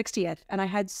for her 60th, and I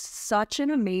had such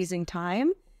an amazing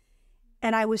time.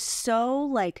 And I was so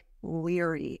like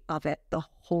leery of it the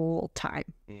whole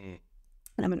time. And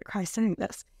I'm going to cry saying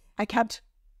this. I kept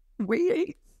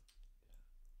waiting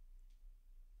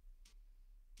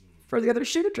for the other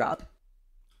shoe to drop.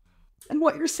 And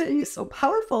what you're saying is so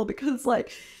powerful because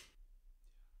like,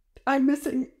 you're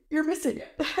missing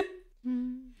it.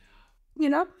 You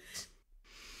know?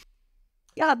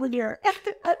 God, when you're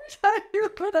I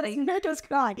just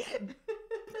cry.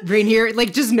 Rainier,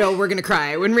 like, just know we're gonna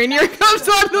cry when Rainier comes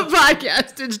on the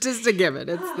podcast. It's just a given.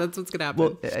 That's what's gonna happen.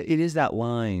 Well, it is that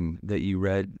line that you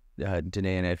read,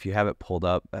 Danae, and if you have it pulled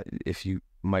up, if you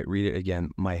might read it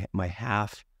again, my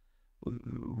half.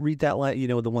 Read that line. You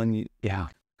know, the one. Yeah.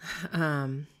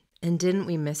 And didn't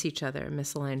we miss each other?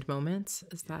 Misaligned moments.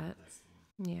 Is that?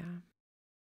 Yeah.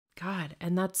 God,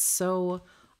 and that's so.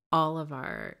 All of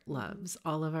our loves,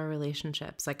 all of our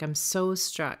relationships. Like, I'm so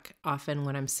struck often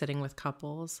when I'm sitting with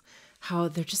couples, how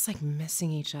they're just like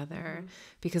missing each other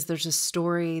because there's a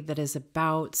story that is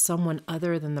about someone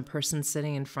other than the person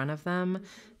sitting in front of them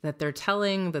that they're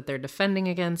telling, that they're defending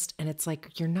against. And it's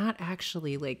like, you're not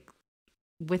actually like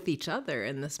with each other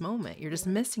in this moment. You're just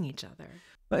missing each other.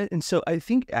 And so I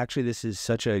think actually this is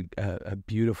such a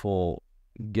beautiful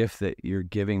gift that you're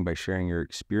giving by sharing your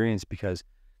experience, because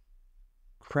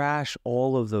crash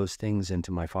all of those things into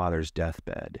my father's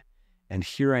deathbed. And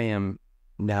here I am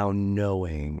now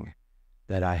knowing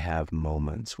that I have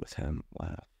moments with him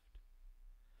left.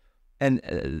 And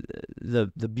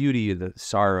the beauty, the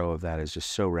sorrow of that is just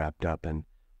so wrapped up. And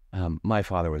my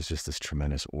father was just this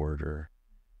tremendous orator,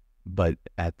 but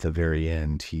at the very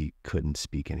end, he couldn't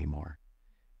speak anymore.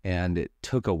 And it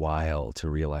took a while to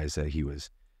realize that he was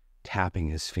tapping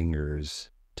his fingers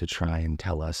to try and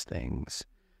tell us things.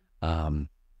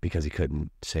 Because he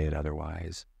couldn't say it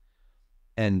otherwise.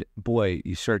 And boy,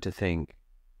 you start to think,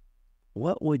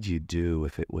 what would you do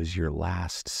if it was your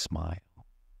last smile?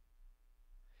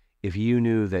 If you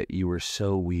knew that you were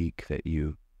so weak that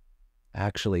you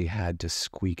actually had to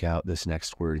squeak out this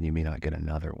next word and you may not get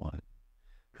another one,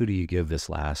 who do you give this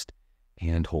last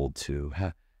handhold to?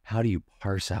 How do you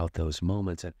parse out those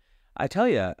moments? And I tell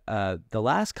you, the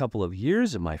last couple of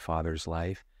years of my father's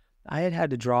life, I had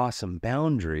to draw some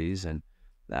boundaries, and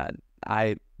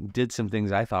I did some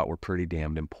things I thought were pretty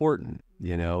damned important,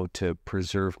 you know, to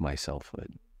preserve my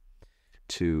selfhood,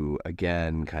 to,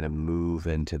 again, kind of move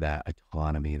into that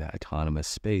autonomy, that autonomous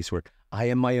space where I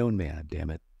am my own man, damn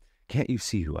it. Can't you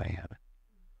see who I am?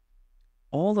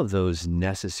 All of those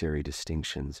necessary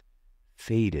distinctions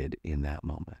faded in that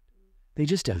moment. They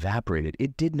just evaporated.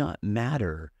 It did not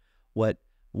matter what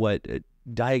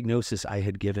diagnosis I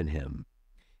had given him.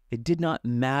 It did not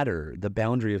matter the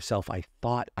boundary of self I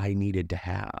thought I needed to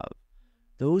have.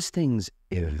 Those things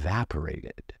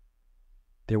evaporated.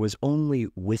 There was only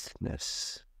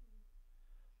witness.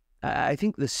 I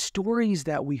think the stories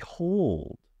that we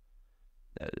hold,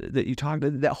 that you talked,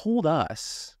 that hold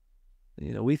us,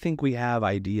 you know, we think we have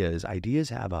ideas. Ideas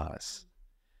have us.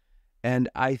 And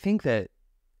I think that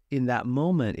in that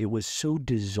moment, it was so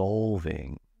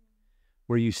dissolving,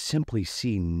 where you simply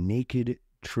see naked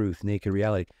truth, naked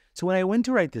reality. So when I went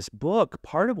to write this book,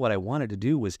 part of what I wanted to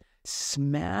do was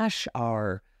smash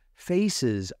our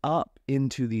faces up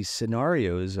into these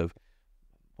scenarios of,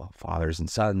 well, fathers and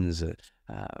sons,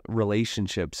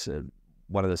 relationships.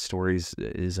 One of the stories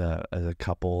is a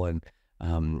couple,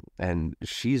 and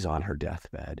she's on her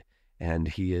deathbed, and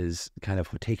he is kind of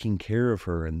taking care of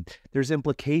her, and there's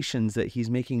implications that he's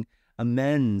making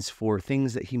amends for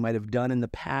things that he might have done in the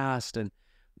past. And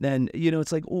then, you know,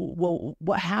 it's like, well,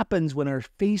 what happens when our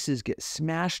faces get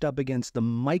smashed up against the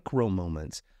micro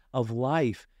moments of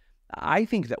life? I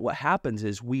think that what happens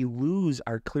is we lose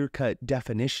our clear-cut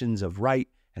definitions of right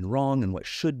and wrong and what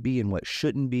should be and what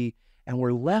shouldn't be, and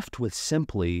we're left with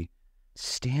simply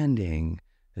standing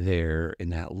there in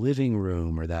that living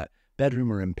room or that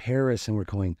bedroom or in Paris, and we're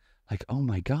going like, oh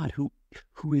my God,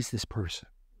 who is this person?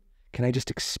 Can I just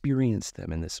experience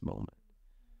them in this moment?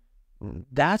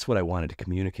 That's what I wanted to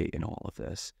communicate in all of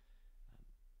this.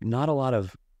 Not a lot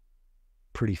of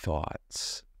pretty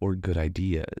thoughts or good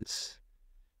ideas,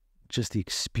 just the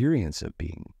experience of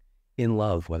being in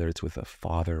love, whether it's with a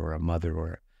father or a mother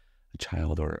or a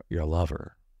child or your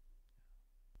lover.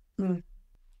 I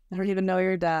don't even know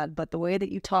your dad, but the way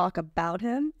that you talk about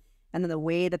him and then the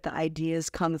way that the ideas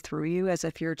come through you as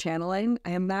if you're channeling,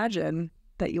 I imagine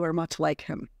that you are much like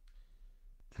him.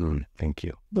 Thank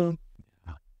you.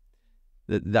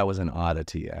 That was an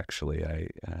oddity, actually.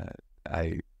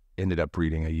 I ended up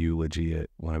reading a eulogy at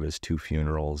one of his 2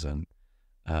 funerals, and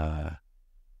it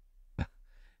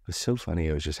was so funny.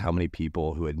 It was just how many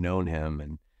people who had known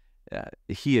him,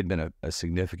 he had been a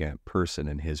significant person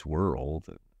in his world,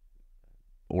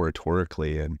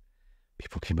 oratorically, and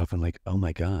people came up and like, oh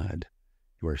my God,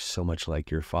 you are so much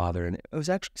like your father. And it was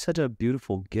actually such a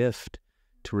beautiful gift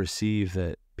to receive,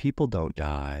 that people don't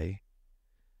die.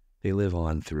 They live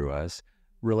on through us.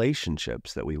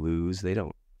 Relationships that we lose, they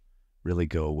don't really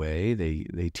go away.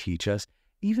 They teach us.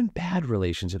 Even bad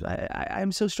relationships.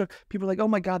 I'm so struck. People are like, oh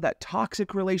my God, that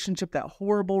toxic relationship, that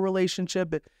horrible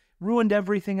relationship, it ruined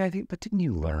everything. I think, but didn't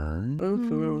you learn?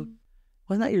 Mm-hmm.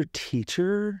 Wasn't that your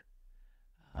teacher?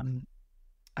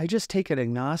 I just take an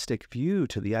agnostic view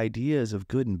to the ideas of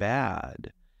good and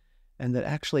bad, and that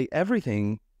actually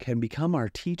everything can become our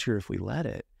teacher if we let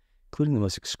it, including the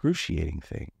most excruciating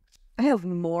things. I have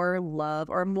more love,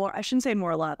 or more, I shouldn't say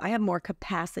more love. I have more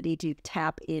capacity to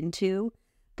tap into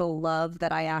the love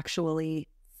that I actually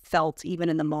felt even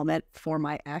in the moment for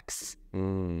my ex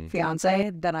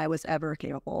fiance than I was ever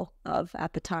capable of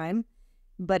at the time.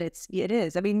 But it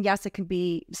is. I mean, yes, it could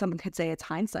be, someone could say it's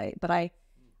hindsight, but I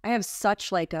have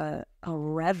such like a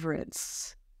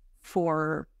reverence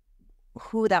for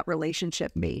who that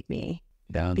relationship made me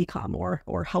become,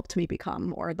 or helped me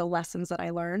become, or the lessons that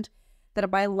I learned, that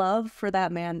my love for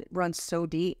that man runs so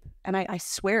deep. And I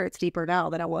swear it's deeper now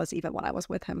than it was even when I was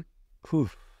with him. Whew.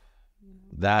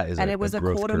 That is, and it was a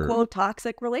growth quote curve. unquote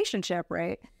toxic relationship,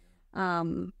 right?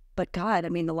 But God, I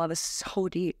mean, the love is so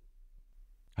deep.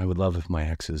 I would love if my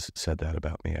exes said that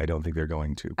about me. I don't think they're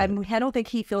going to. I don't think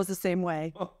he feels the same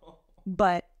way.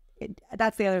 But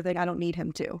that's the other thing. I don't need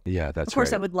him to. Yeah, that's right. Of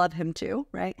course, I would love him to,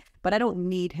 right? But I don't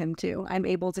need him to. I'm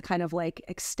able to kind of like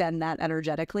extend that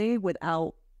energetically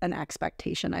without an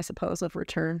expectation, I suppose, of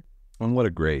return. And what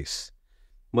a grace.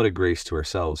 What a grace to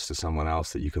ourselves, to someone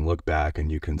else, that you can look back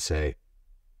and you can say,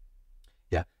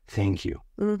 yeah, thank you.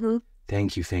 Mm-hmm.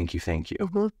 Thank you, thank you, thank you.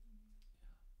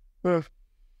 Mm-hmm.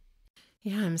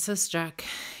 Yeah, I'm so struck.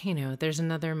 You know, there's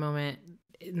another moment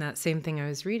in that same thing I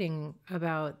was reading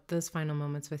about those final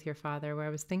moments with your father, where I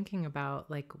was thinking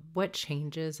about like what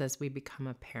changes as we become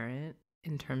a parent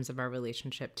in terms of our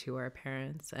relationship to our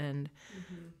parents. And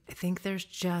I think there's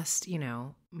just, you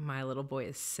know, my little boy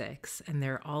is 6, and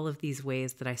there are all of these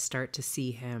ways that I start to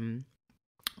see him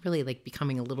really like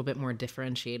becoming a little bit more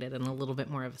differentiated and a little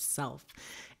bit more of a self.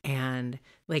 And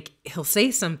like, he'll say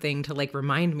something to like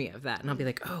remind me of that. And I'll be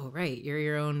like, oh, right. You're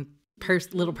your own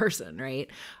little person.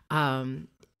 Right. And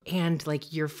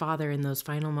like your father in those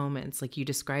final moments, like you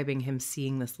describing him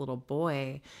seeing this little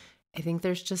boy, I think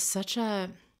there's just such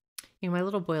a, you know, my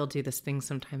little boy will do this thing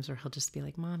sometimes where he'll just be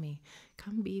like, Mommy,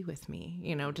 come be with me,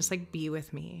 you know, just like be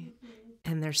with me.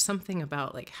 And there's something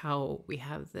about like how we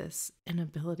have this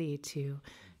inability to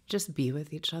just be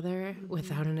with each other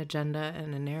without an agenda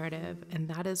and a narrative. And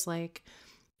that is like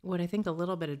what I think a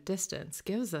little bit of distance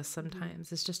gives us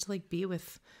sometimes, is just to like be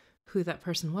with who that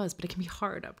person was, but it can be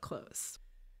hard up close.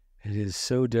 It is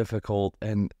so difficult.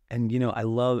 And you know, I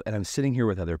love, and I'm sitting here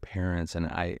with other parents, and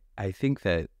I think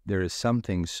that there is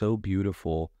something so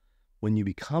beautiful when you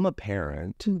become a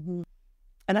parent. Mm-hmm.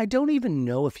 And I don't even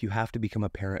know if you have to become a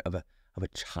parent of a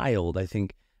child. I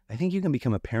think you can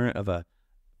become a parent of a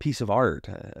piece of art,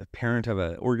 a parent of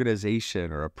an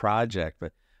organization or a project.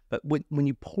 But when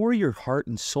you pour your heart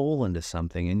and soul into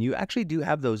something, and you actually do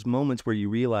have those moments where you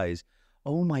realize,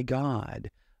 oh my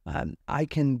God, I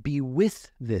can be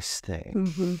with this thing.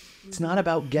 Mm-hmm. It's not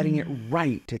about getting it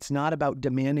right. It's not about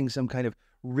demanding some kind of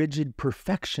rigid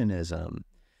perfectionism.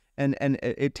 And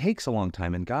it takes a long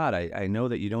time. And God, I know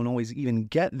that you don't always even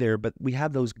get there, but we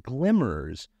have those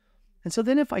glimmers. And so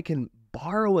then if I can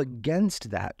borrow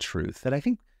against that truth that I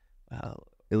think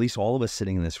at least all of us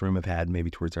sitting in this room have had maybe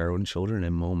towards our own children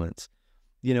in moments,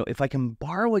 you know, if I can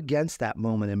borrow against that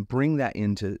moment and bring that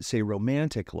into, say,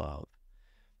 romantic love,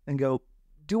 and go,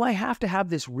 do I have to have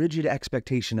this rigid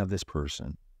expectation of this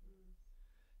person?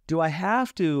 Do I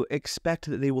have to expect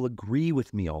that they will agree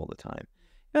with me all the time?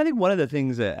 And I think one of the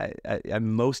things that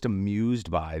I'm most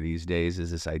amused by these days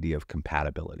is this idea of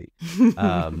compatibility.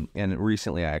 And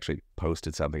recently I actually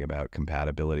posted something about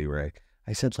compatibility where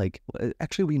I said, like,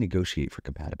 actually we negotiate for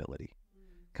compatibility.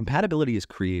 Compatibility is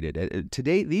created.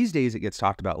 These days it gets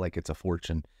talked about like it's a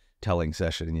fortune telling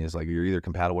session. And it's like, you're either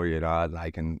compatible or you're not. And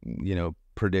I can, you know,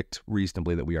 predict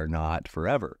reasonably that we are not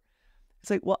forever. It's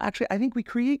like, well, actually, I think we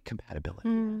create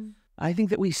compatibility. I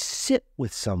think that we sit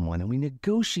with someone and we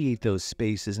negotiate those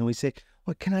spaces and we say,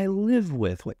 what can I live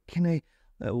with? What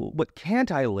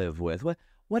can't I live with?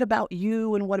 What about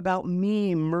you and what about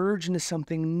me merge into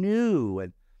something new?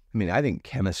 And I mean, I think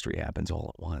chemistry happens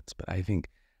all at once, but I think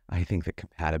that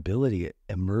compatibility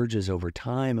emerges over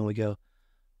time, and we go,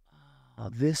 oh,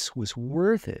 this was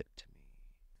worth it to me.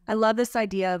 I love this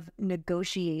idea of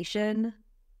negotiation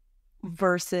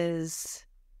versus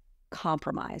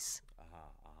compromise.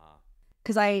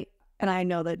 Because I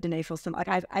know that Danae feels like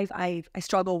I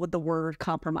struggle with the word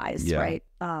compromise, right?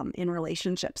 In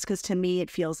relationships, because to me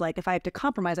it feels like if I have to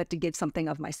compromise, I have to give something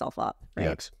of myself up, right?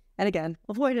 Yes. And again,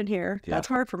 avoidant here. That's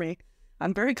hard for me.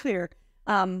 I'm very clear.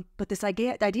 But this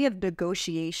idea of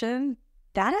negotiation,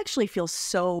 that actually feels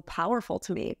so powerful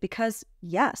to me, because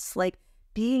yes, like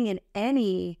being in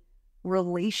any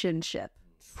relationship,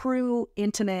 true,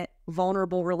 intimate,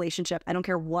 vulnerable relationship, I don't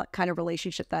care what kind of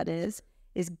relationship that is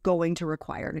going to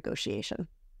require negotiation.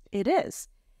 It is.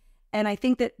 And I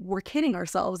think that we're kidding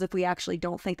ourselves if we actually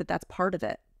don't think that that's part of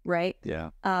it, right? Yeah.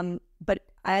 But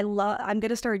I'm going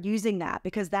to start using that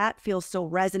because that feels so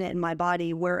resonant in my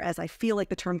body, whereas I feel like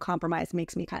the term compromise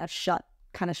makes me kind of shut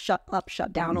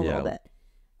down a little bit.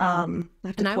 I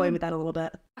have to toy with that a little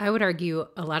bit. I would argue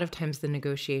a lot of times the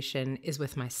negotiation is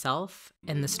with myself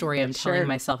and the story I'm telling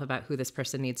myself about who this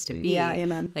person needs to be. Yeah,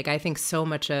 amen. Like I think so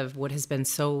much of what has been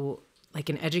so like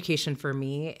an education for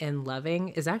me in loving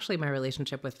is actually my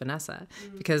relationship with Vanessa,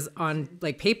 because on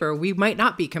like paper, we might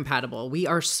not be compatible. We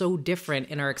are so different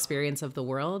in our experience of the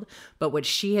world. But what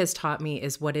she has taught me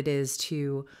is what it is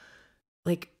to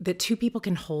like that two people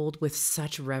can hold with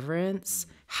such reverence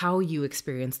how you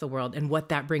experience the world and what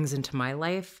that brings into my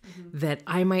life that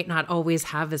I might not always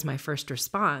have as my first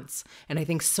response. And I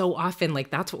think so often,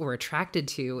 like that's what we're attracted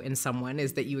to in someone,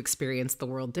 is that you experience the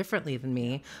world differently than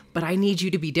me, but I need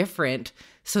you to be different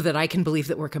so that I can believe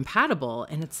that we're compatible.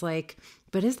 And it's like,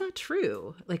 but is that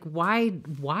true? Like, why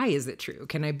is it true?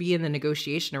 Can I be in the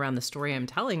negotiation around the story I'm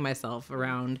telling myself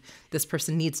around this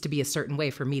person needs to be a certain way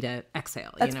for me to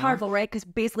exhale? That's powerful, right? Because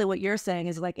basically what you're saying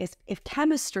is like, if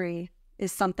chemistry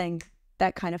is something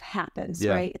that kind of happens,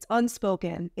 right? It's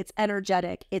unspoken, it's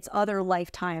energetic, it's other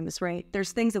lifetimes, right?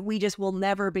 There's things that we just will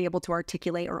never be able to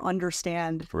articulate or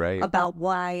understand about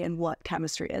why and what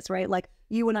chemistry is, right? Like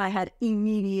you and I had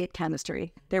immediate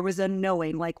chemistry. There was a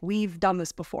knowing, like we've done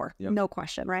this before, no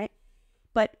question, right?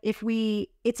 But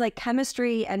it's like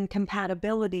chemistry and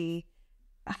compatibility.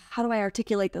 How do I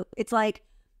articulate it's like,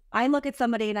 I look at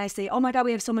somebody and I say, oh my God,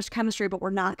 we have so much chemistry, but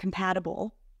we're not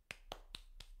compatible.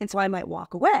 And so I might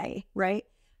walk away, right?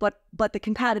 But the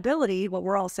compatibility, what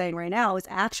we're all saying right now, is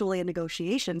actually a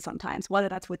negotiation sometimes, whether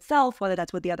that's with self, whether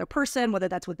that's with the other person, whether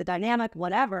that's with the dynamic,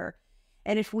 whatever.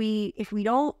 And if we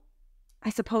don't,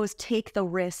 I suppose, take the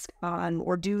risk on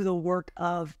or do the work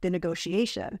of the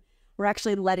negotiation, we're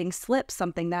actually letting slip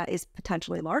something that is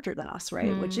potentially larger than us,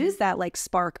 right? Which is that like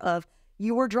spark of,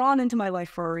 you were drawn into my life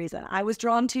for a reason. I was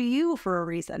drawn to you for a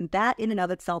reason. That in and of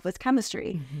itself is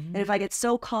chemistry. And if I get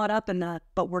so caught up in the,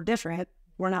 but we're different,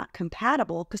 we're not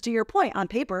compatible, because to your point, on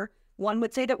paper, one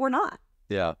would say that we're not.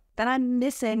 Yeah. Then I'm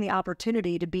missing the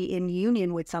opportunity to be in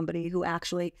union with somebody who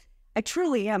actually I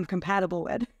truly am compatible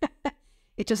with.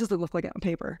 It just doesn't look like it on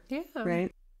paper. Yeah.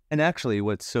 Right. And actually,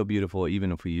 what's so beautiful,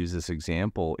 even if we use this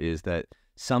example, is that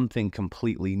something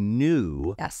completely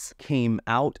new came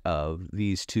out of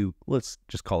these two, let's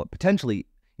just call it potentially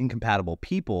incompatible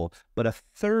people, but a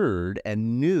third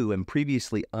and new and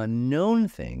previously unknown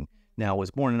thing now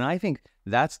was born. And I think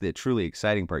that's the truly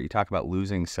exciting part. You talk about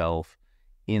losing self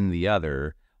in the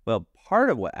other. Well,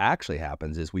 part of what actually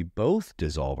happens is we both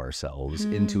dissolve ourselves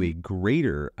into a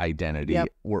greater identity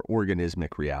or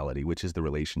organismic reality, which is the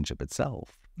relationship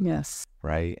itself. Yes.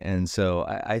 Right. And so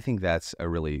I think that's a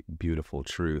really beautiful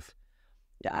truth.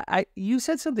 You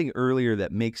said something earlier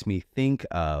that makes me think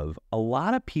of a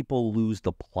lot of people lose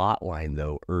the plot line,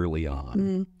 though, early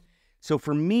on. So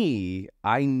for me,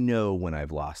 I know when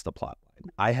I've lost the plot line.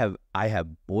 I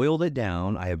have boiled it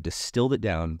down. I have distilled it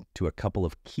down to a couple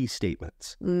of key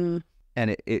statements.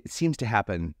 And it seems to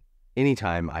happen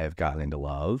anytime I have gotten into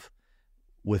love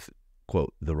with,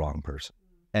 quote, the wrong person.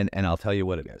 And I'll tell you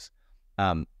what it is.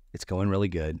 It's going really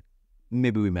good.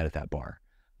 Maybe we met at that bar.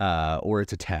 Or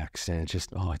it's a text and it's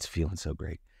just, it's feeling so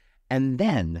great. And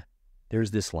then there's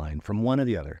this line from one or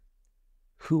the other.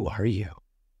 Who are you?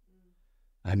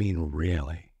 I mean,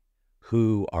 really,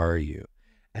 who are you?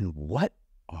 And what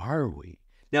are we?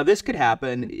 Now, this could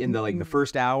happen in the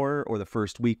first hour or the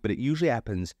first week, but it usually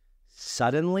happens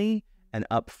suddenly and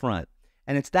up front.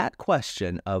 And it's that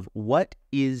question of what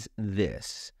is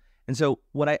this? And so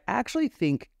what I actually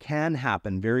think can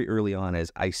happen very early on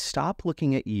is I stop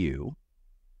looking at you,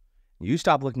 you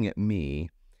stop looking at me,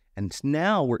 and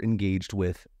now we're engaged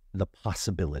with the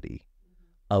possibility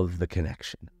of the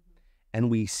connection. And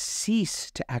we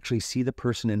cease to actually see the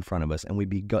person in front of us, and we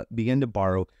begin to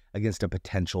borrow against a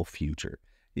potential future.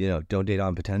 Don't date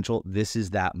on potential. This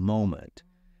is that moment.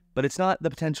 But it's not the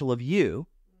potential of you.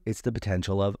 It's the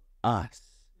potential of us.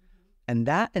 And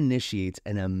that initiates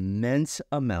an immense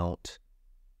amount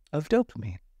of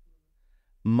dopamine.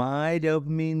 My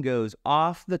dopamine goes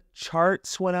off the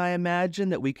charts when I imagine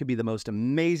that we could be the most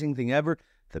amazing thing ever,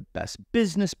 the best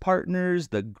business partners,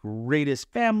 the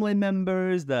greatest family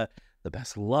members, the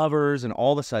best lovers, and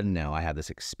all of a sudden now I have this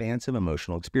expansive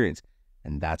emotional experience.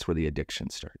 And that's where the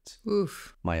addiction starts.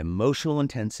 Oof. My emotional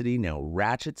intensity now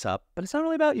ratchets up, but it's not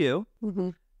really about you. Mm-hmm.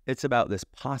 It's about this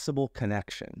possible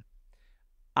connection.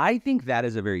 I think that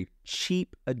is a very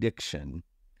cheap addiction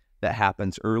that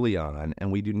happens early on,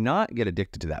 and we do not get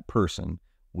addicted to that person.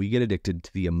 We get addicted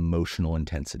to the emotional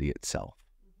intensity itself.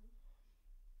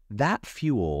 That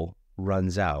fuel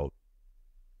runs out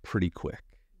pretty quick.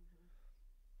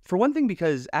 For one thing,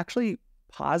 because actually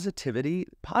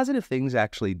positive things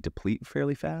actually deplete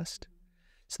fairly fast.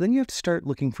 So then you have to start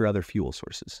looking for other fuel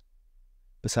sources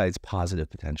besides positive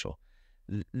potential.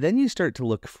 Then you start to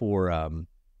look for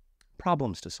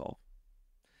problems to solve.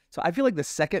 So I feel like the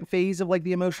second phase of like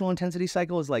the emotional intensity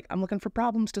cycle is like, I'm looking for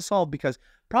problems to solve, because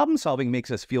problem solving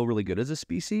makes us feel really good as a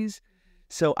species.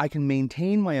 So I can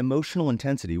maintain my emotional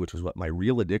intensity, which is what my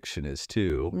real addiction is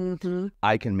too. Mm-hmm.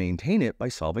 I can maintain it by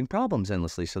solving problems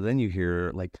endlessly. So then you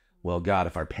hear like, well, God,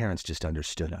 if our parents just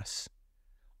understood us,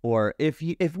 or if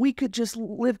we could just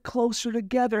live closer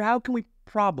together, how can we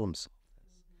problem solve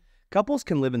this? Couples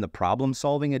can live in the problem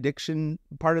solving addiction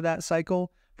part of that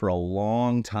cycle for a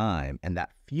long time, and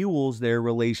that fuels their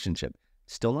relationship.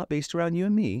 Still not based around you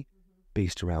and me,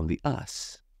 based around the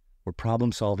us. We're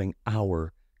problem solving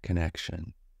our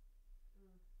connection.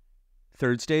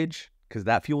 Third stage, because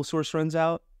that fuel source runs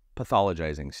out,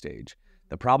 pathologizing stage.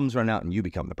 The problems run out and you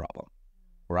become the problem,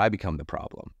 or I become the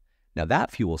problem. Now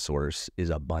that fuel source is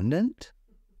abundant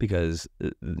because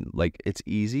like it's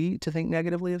easy to think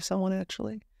negatively of someone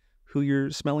actually who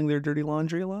you're smelling their dirty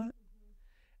laundry a lot.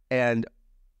 And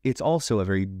it's also a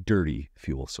very dirty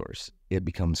fuel source. It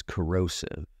becomes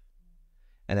corrosive.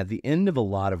 And at the end of a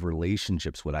lot of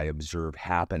relationships, what I observe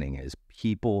happening is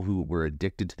people who were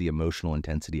addicted to the emotional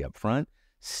intensity up front,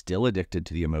 still addicted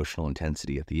to the emotional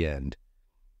intensity at the end,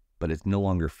 but it no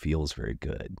longer feels very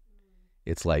good.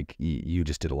 It's like you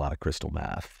just did a lot of crystal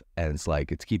meth, and it's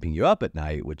like it's keeping you up at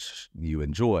night, which you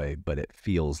enjoy, but it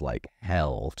feels like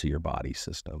hell to your body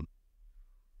system.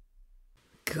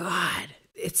 God,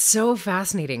 it's so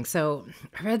fascinating. So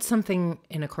I read something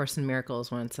in A Course in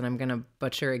Miracles once, and I'm going to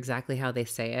butcher exactly how they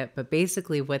say it, but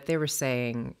basically what they were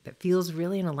saying that feels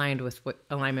really in alignment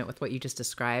with what you just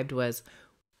described was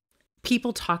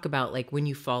people talk about like when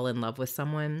you fall in love with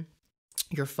someone,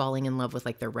 you're falling in love with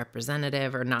like their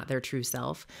representative or not their true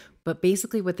self. But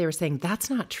basically what they were saying, that's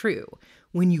not true.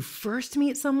 When you first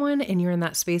meet someone and you're in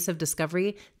that space of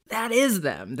discovery, that is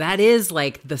them. That is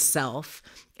like the self.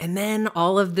 And then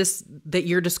all of this that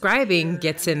you're describing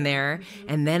gets in there.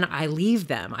 And then I leave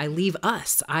them. I leave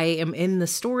us. I am in the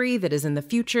story that is in the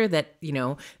future, that, you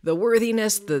know, the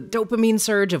worthiness, the dopamine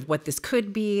surge of what this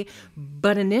could be.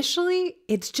 But initially,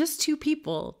 it's just two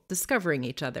people discovering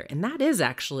each other. And that is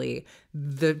actually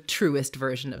the truest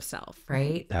version of self,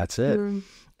 right? That's it.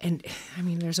 And I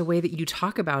mean, there's a way that you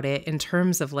talk about it in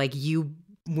terms of like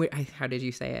how did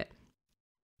you say it?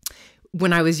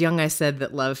 When I was young, I said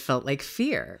that love felt like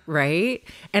fear, right?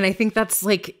 And I think that's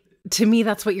like, to me,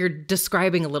 that's what you're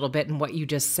describing a little bit in what you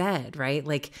just said, right?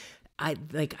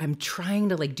 I'm trying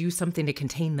to like do something to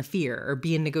contain the fear or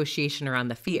be in negotiation around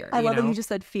the fear. I love that you just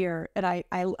said fear. And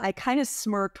I kind of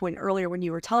smirked earlier when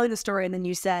you were telling the story, and then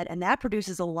you said, and that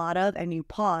produces a lot of, and you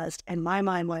paused, and my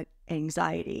mind went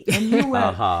anxiety. And you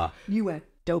went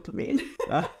dopamine.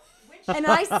 And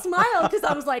I smiled because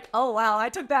I was like, oh, wow, I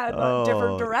took that a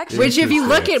different direction. Which if you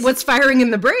look at what's firing in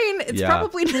the brain, it's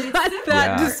probably not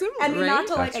that dissimilar. I mean, right? not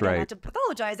to That's not to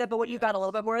pathologize it, but what you've got a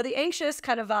little bit more of the anxious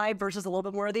kind of vibe versus a little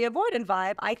bit more of the avoidant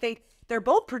vibe. I think they're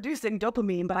both producing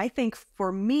dopamine, but I think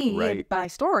for me, in my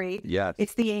story,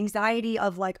 it's the anxiety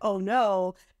of like, oh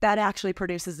no, that actually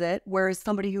produces it. Whereas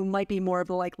somebody who might be more of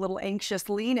the like little anxious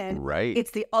lean in,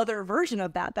 it's the other version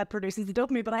of that produces the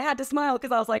dopamine. But I had to smile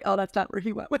because I was like, oh, that's not where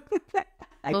he went with it.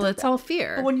 Well, it's all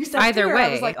fear. But when you said either fear, way,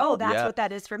 I was like, oh, that's what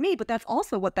that is for me, but that's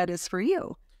also what that is for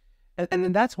you. And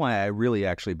then that's why I really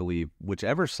actually believe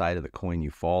whichever side of the coin you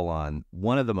fall on,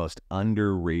 one of the most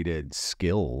underrated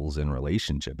skills in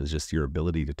relationship is just your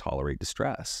ability to tolerate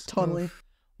distress. Totally.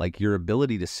 Like your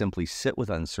ability to simply sit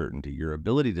with uncertainty, your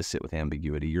ability to sit with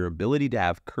ambiguity, your ability to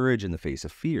have courage in the face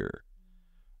of fear,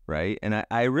 right? And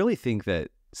I really think that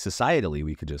societally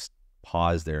we could just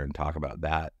pause there and talk about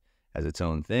that as its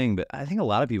own thing. But I think a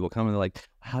lot of people come and they're like,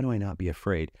 how do I not be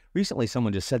afraid? Recently,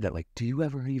 someone just said that, like, do you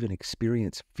ever even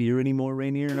experience fear anymore,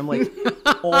 Rainier? And I'm like,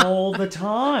 all the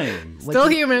time. Still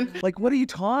like, human. Like, what are you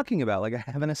talking about? Like, I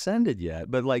haven't ascended yet.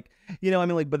 But like, I mean,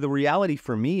 like, but the reality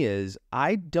for me is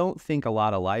I don't think a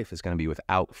lot of life is going to be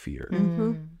without fear.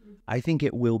 I think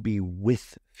it will be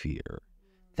with fear.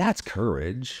 That's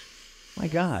courage. My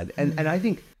God. And I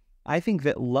think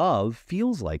that love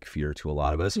feels like fear to a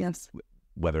lot of us. Yes.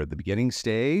 Whether at the beginning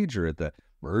stage or at the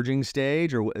merging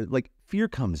stage, or like, fear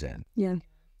comes in. Yeah.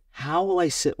 How will I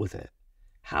sit with it?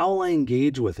 How will I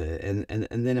engage with it? And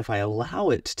then if I allow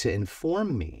it to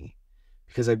inform me,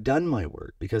 because I've done my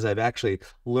work, because I've actually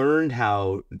learned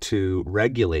how to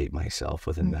regulate myself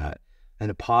within that, and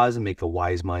to pause and make a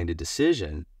wise-minded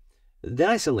decision, then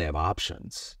I suddenly have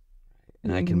options,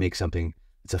 and I can make something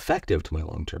that's effective to my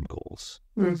long-term goals.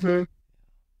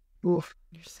 Oof.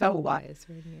 You're so wise,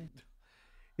 Rainier.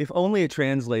 If only it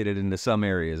translated into some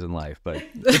areas in life, but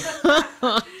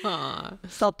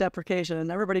Self-deprecation.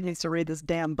 Everybody needs to read this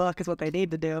damn book is what they need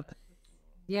to do.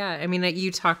 Yeah, I mean,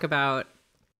 you talk about,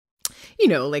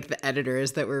 like the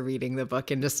editors that were reading the book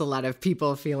and just a lot of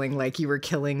people feeling like you were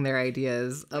killing their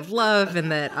ideas of love,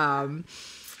 and that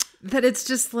that it's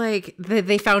just like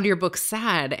they found your book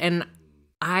sad. And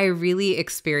I really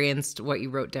experienced what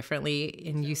you wrote differently.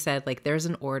 And you said, like, there's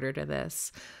an order to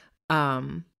this.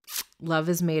 Love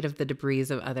is made of the debris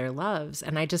of other loves.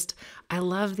 And I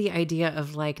love the idea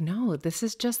of, like, no, this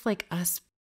is just like us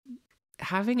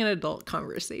having an adult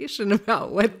conversation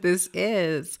about what this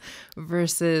is,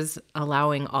 versus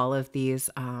allowing all of these,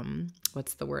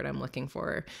 what's the word I'm looking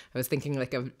for? I was thinking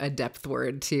like a depth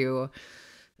word too,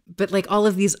 but like all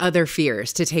of these other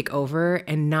fears to take over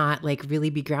and not like really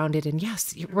be grounded in,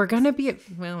 yes, we're going to be,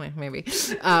 well, maybe,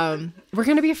 we're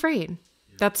going to be afraid.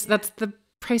 That's the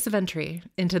price of entry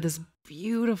into this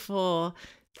beautiful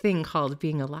thing called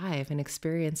being alive and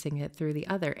experiencing it through the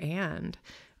other. And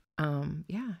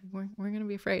we're going to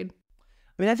be afraid.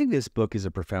 I mean, I think this book is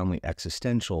a profoundly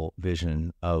existential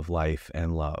vision of life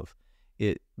and love.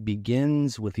 It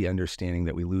begins with the understanding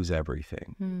that we lose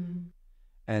everything.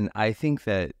 And I think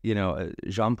that,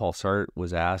 Jean-Paul Sartre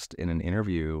was asked in an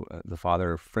interview, the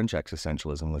father of French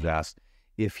existentialism was asked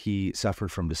if he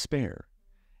suffered from despair.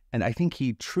 And I think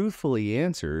he truthfully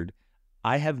answered,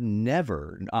 I have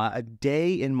never, a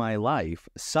day in my life,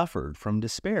 suffered from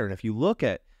despair. And if you look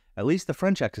at least the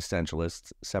French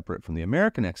existentialists, separate from the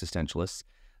American existentialists,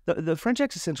 the French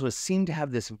existentialists seem to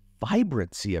have this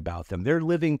vibrancy about them. They're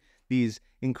living these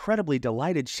incredibly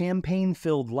delighted,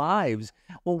 champagne-filled lives.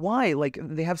 Well, why? Like,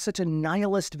 they have such a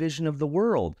nihilist vision of the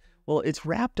world. Well, it's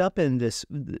wrapped up in this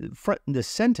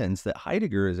sentence that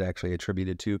Heidegger is actually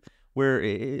attributed to, where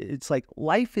it's like,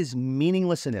 life is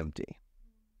meaningless and empty.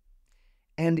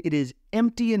 And it is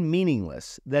empty and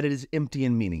meaningless that it is empty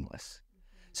and meaningless.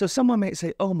 So someone may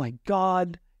say, oh my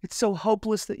God, it's so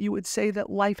hopeless that you would say that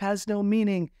life has no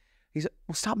meaning. He said,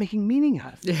 well, stop making meaning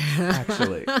out of it,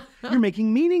 actually. You're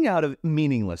making meaning out of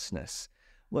meaninglessness.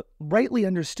 Well, rightly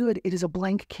understood, it is a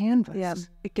blank canvas. Yeah,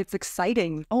 it gets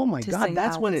exciting. Oh my God,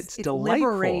 that's when it's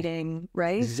delightful. Liberating,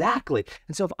 right? Exactly.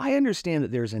 And so if I understand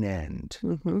that there's an end,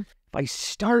 if I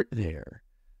start there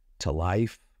to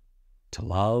life, to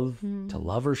love, to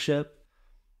lovership,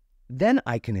 then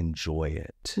I can enjoy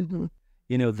it.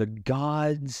 The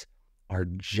gods are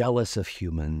jealous of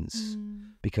humans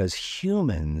because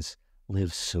humans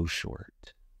live so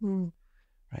short.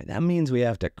 Right? That means we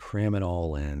have to cram it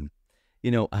all in.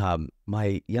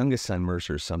 My youngest son,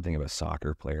 Mercer, is something of a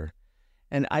soccer player.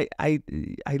 And I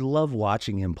love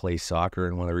watching him play soccer.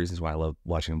 And one of the reasons why I love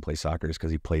watching him play soccer is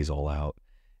because he plays all out.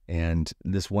 And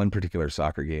this one particular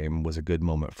soccer game was a good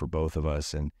moment for both of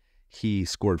us. And he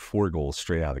scored 4 goals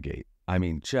straight out of the gate. I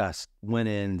mean, just went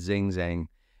in, zing, zang.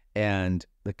 And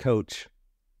the coach,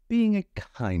 being a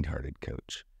kind-hearted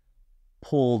coach,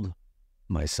 pulled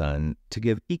my son to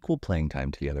give equal playing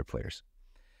time to the other players.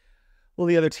 Well,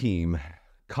 the other team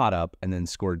caught up and then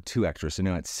scored 2 extras. So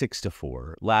now it's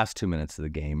 6-4. Last 2 minutes of the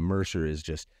game, Mercer is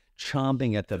just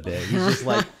chomping at the bit. He's just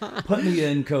like, put me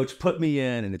in, coach, put me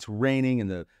in. And it's raining and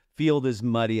the field is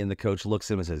muddy. And the coach looks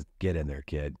at him and says, get in there,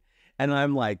 kid. And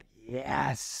I'm like,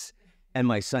 yes. And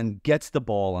my son gets the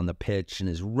ball on the pitch and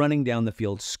is running down the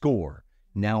field, score.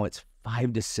 Now it's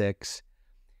 5-6.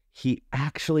 He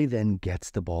actually then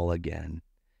gets the ball again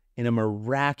in a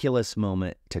miraculous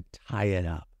moment to tie it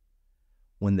up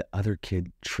when the other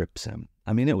kid trips him.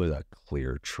 I mean, it was a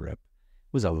clear trip.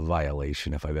 It was a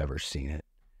violation if I've ever seen it.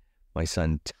 My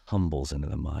son tumbles into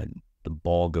the mud. The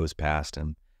ball goes past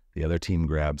him. The other team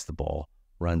grabs the ball,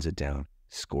 runs it down,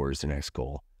 scores the next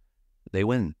goal. They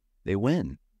win. They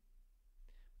win.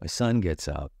 My son gets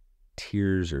up,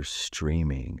 tears are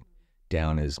streaming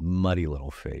down his muddy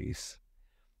little face,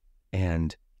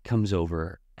 and comes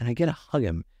over, and I get to hug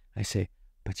him. I say,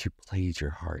 but you played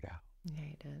your heart out. Yeah,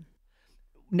 you did.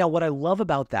 Now, what I love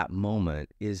about that moment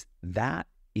is that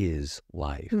is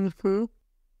life. Mm-hmm.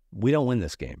 We don't win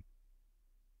this game.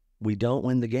 We don't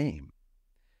win the game.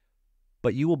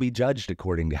 But you will be judged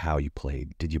according to how you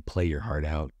played. Did you play your heart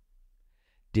out?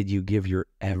 Did you give your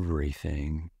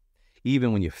everything?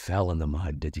 Even when you fell in the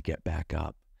mud, did you get back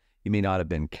up? You may not have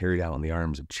been carried out in the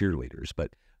arms of cheerleaders,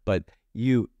 but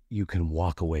you can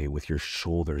walk away with your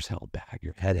shoulders held back,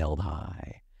 your head held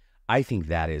high. I think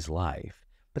that is life,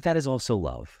 but that is also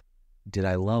love. Did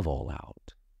I love all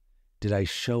out? Did I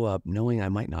show up knowing I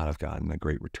might not have gotten a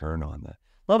great return on that?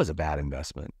 Love is a bad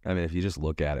investment. I mean, if you just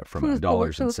look at it from a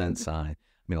dollars and cents side,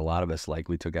 I mean, a lot of us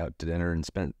likely took out to dinner and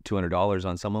spent $200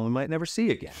 on someone we might never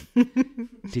see again.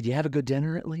 Did you have a good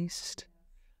dinner at least?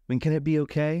 I mean, can it be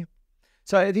okay?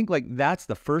 So I think like that's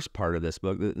the first part of this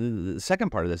book. The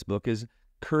second part of this book is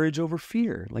courage over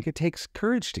fear. Like it takes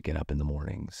courage to get up in the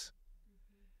mornings.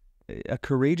 A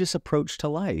courageous approach to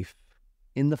life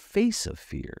in the face of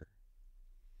fear.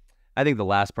 I think the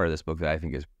last part of this book that I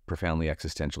think is profoundly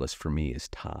existentialist for me is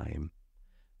time.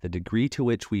 The degree to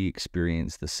which we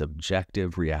experience the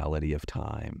subjective reality of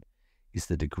time is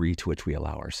the degree to which we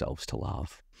allow ourselves to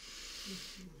love.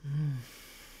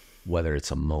 Whether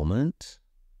it's a moment,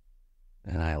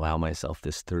 and I allow myself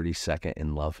this 30-second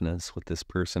in loveness with this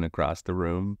person across the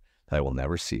room that I will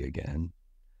never see again,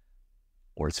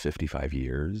 or it's 55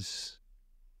 years.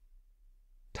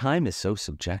 Time is so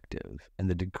subjective, and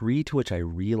the degree to which I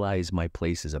realize my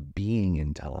place as a being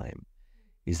in time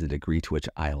is the degree to which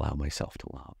I allow myself to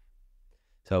love.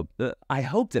 So I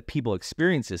hope that people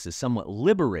experience this as somewhat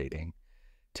liberating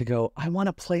to go, I want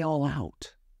to play all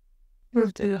out.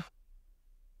 And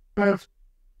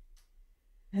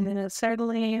then it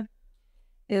certainly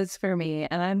is for me.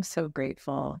 And I'm so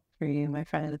grateful for you, my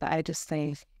friend. I just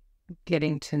think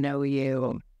getting to know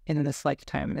you in this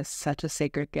lifetime is such a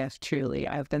sacred gift, truly.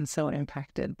 I've been so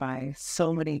impacted by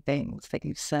so many things that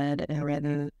you've said and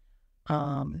written.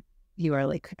 You are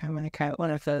like, I'm going to count one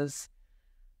of those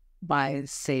wise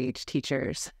sage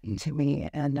teachers to me.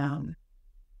 And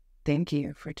thank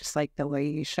you for just like the way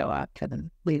you show up and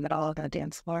leave it all on the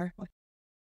dance floor.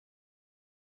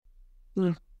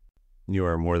 You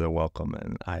are more than welcome.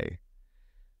 And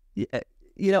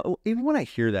you know, even when I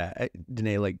hear that,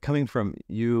 Danae, like coming from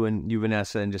you and you,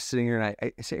 Vanessa, and just sitting here, and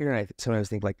I sit here and I sometimes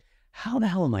think like, how the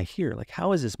hell am I here? Like,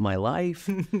 how is this my life?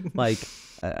 Like,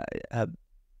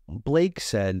 Blake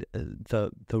said,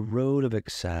 the road of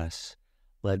excess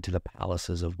led to the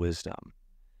palaces of wisdom.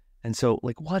 And so,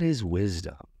 like, what is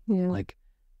wisdom? Yeah. Like,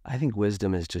 I think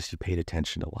wisdom is just you paid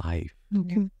attention to life.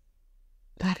 Mm-hmm.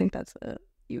 I think that's it.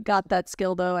 You got that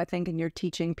skill, though, I think, and you're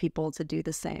teaching people to do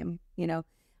the same. You know,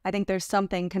 I think there's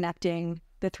something connecting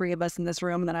the three of us in this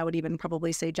room, and then I would even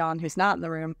probably say John, who's not in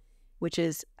the room, which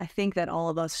is I think that all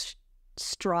of us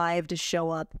strive to show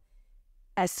up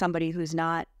as somebody who's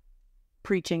not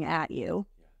preaching at you,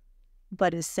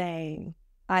 but is saying,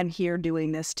 I'm here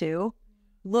doing this too.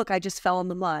 Look, I just fell in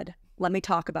the mud. Let me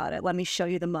talk about it. Let me show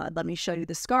you the mud. Let me show you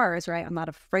the scars, right? I'm not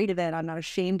afraid of it. I'm not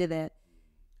ashamed of it.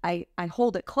 I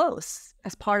hold it close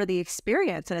as part of the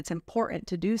experience, and it's important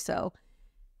to do so.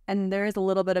 And there is a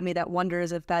little bit of me that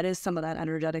wonders if that is some of that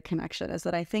energetic connection, is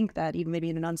that I think that even maybe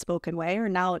in an unspoken way or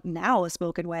now a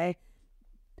spoken way,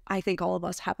 I think all of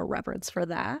us have a reverence for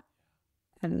that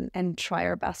and try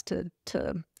our best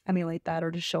to emulate that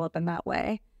or to show up in that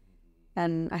way.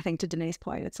 And I think to Danae's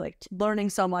point, it's like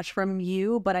learning so much from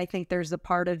you, but I think there's a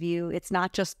part of you, it's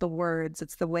not just the words,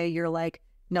 it's the way you're like,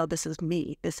 no, this is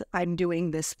me. I'm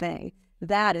doing this thing.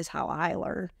 That is how I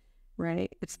learn,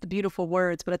 right? It's the beautiful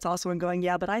words, but it's also in going,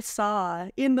 yeah, but I saw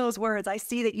in those words, I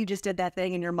see that you just did that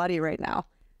thing and you're muddy right now.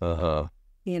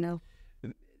 You know?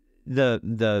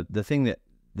 The thing that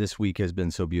this week has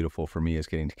been so beautiful for me is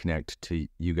getting to connect to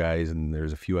you guys, and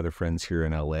there's a few other friends here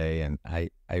in LA, and I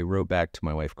wrote back to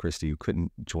my wife Christy, who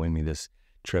couldn't join me this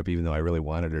trip even though I really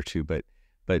wanted her to, but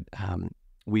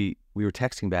we were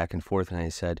texting back and forth, and I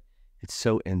said, it's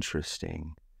so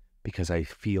interesting because I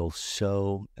feel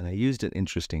so, and I used an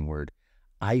interesting word,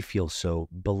 I feel so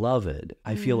beloved.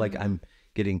 I feel like I'm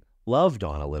getting loved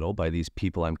on a little by these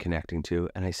people I'm connecting to.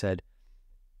 And I said,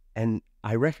 and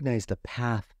I recognize the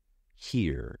path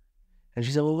here. And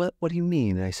she said, well, what do you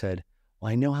mean? And I said,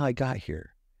 well, I know how I got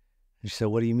here. And she said,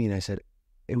 what do you mean? I said,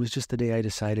 it was just the day I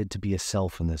decided to be a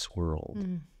self in this world,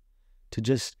 to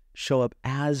just show up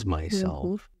as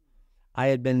myself. I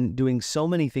had been doing so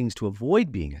many things to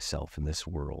avoid being a self in this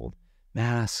world,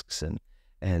 masks and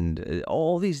and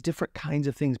all these different kinds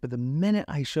of things. But the minute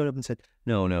I showed up and said,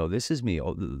 no, this is me,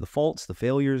 all the faults, the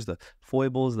failures, the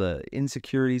foibles, the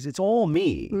insecurities, it's all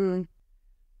me. Mm.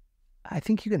 I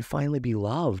think you can finally be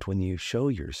loved when you show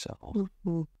yourself.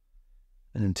 Mm-hmm.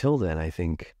 And until then, I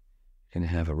think you can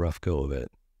have a rough go of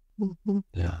it. Mm-hmm.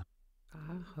 Yeah.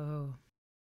 Oh.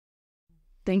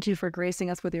 Thank you for gracing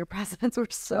us with your presence. We're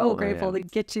so grateful to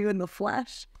get you in the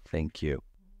flesh. Thank you.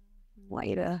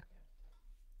 Way to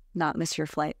not miss your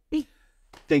flight.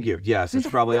 Thank you. Yes, it's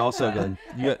probably also good.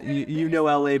 You know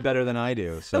LA better than I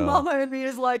do. So the mama in me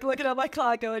is like looking at my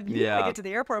clock going, you gotta get to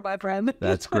the airport, my friend.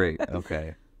 That's great.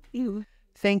 Okay. Ew.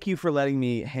 Thank you for letting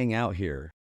me hang out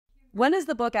here. When does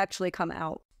the book actually come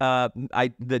out?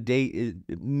 The date is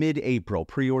mid-April.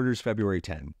 Pre-orders February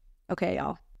 10. Okay,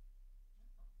 y'all.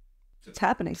 It's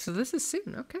happening. So this is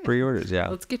soon. Okay. Pre-orders, yeah.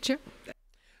 Let's get you.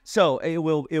 So it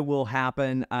will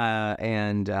happen,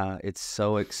 and it's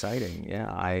so exciting.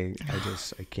 Yeah, I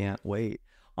can't wait.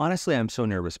 Honestly, I'm so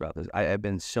nervous about this. I've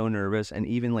been so nervous, and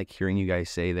even like hearing you guys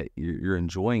say that you're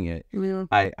enjoying it,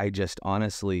 I just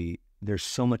honestly, there's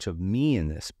so much of me in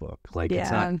this book. Like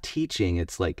it's not teaching.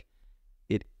 It's like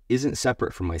it isn't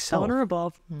separate from myself.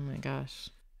 Vulnerable. Oh my gosh.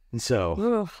 And so,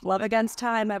 Ooh, love against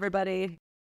time, everybody.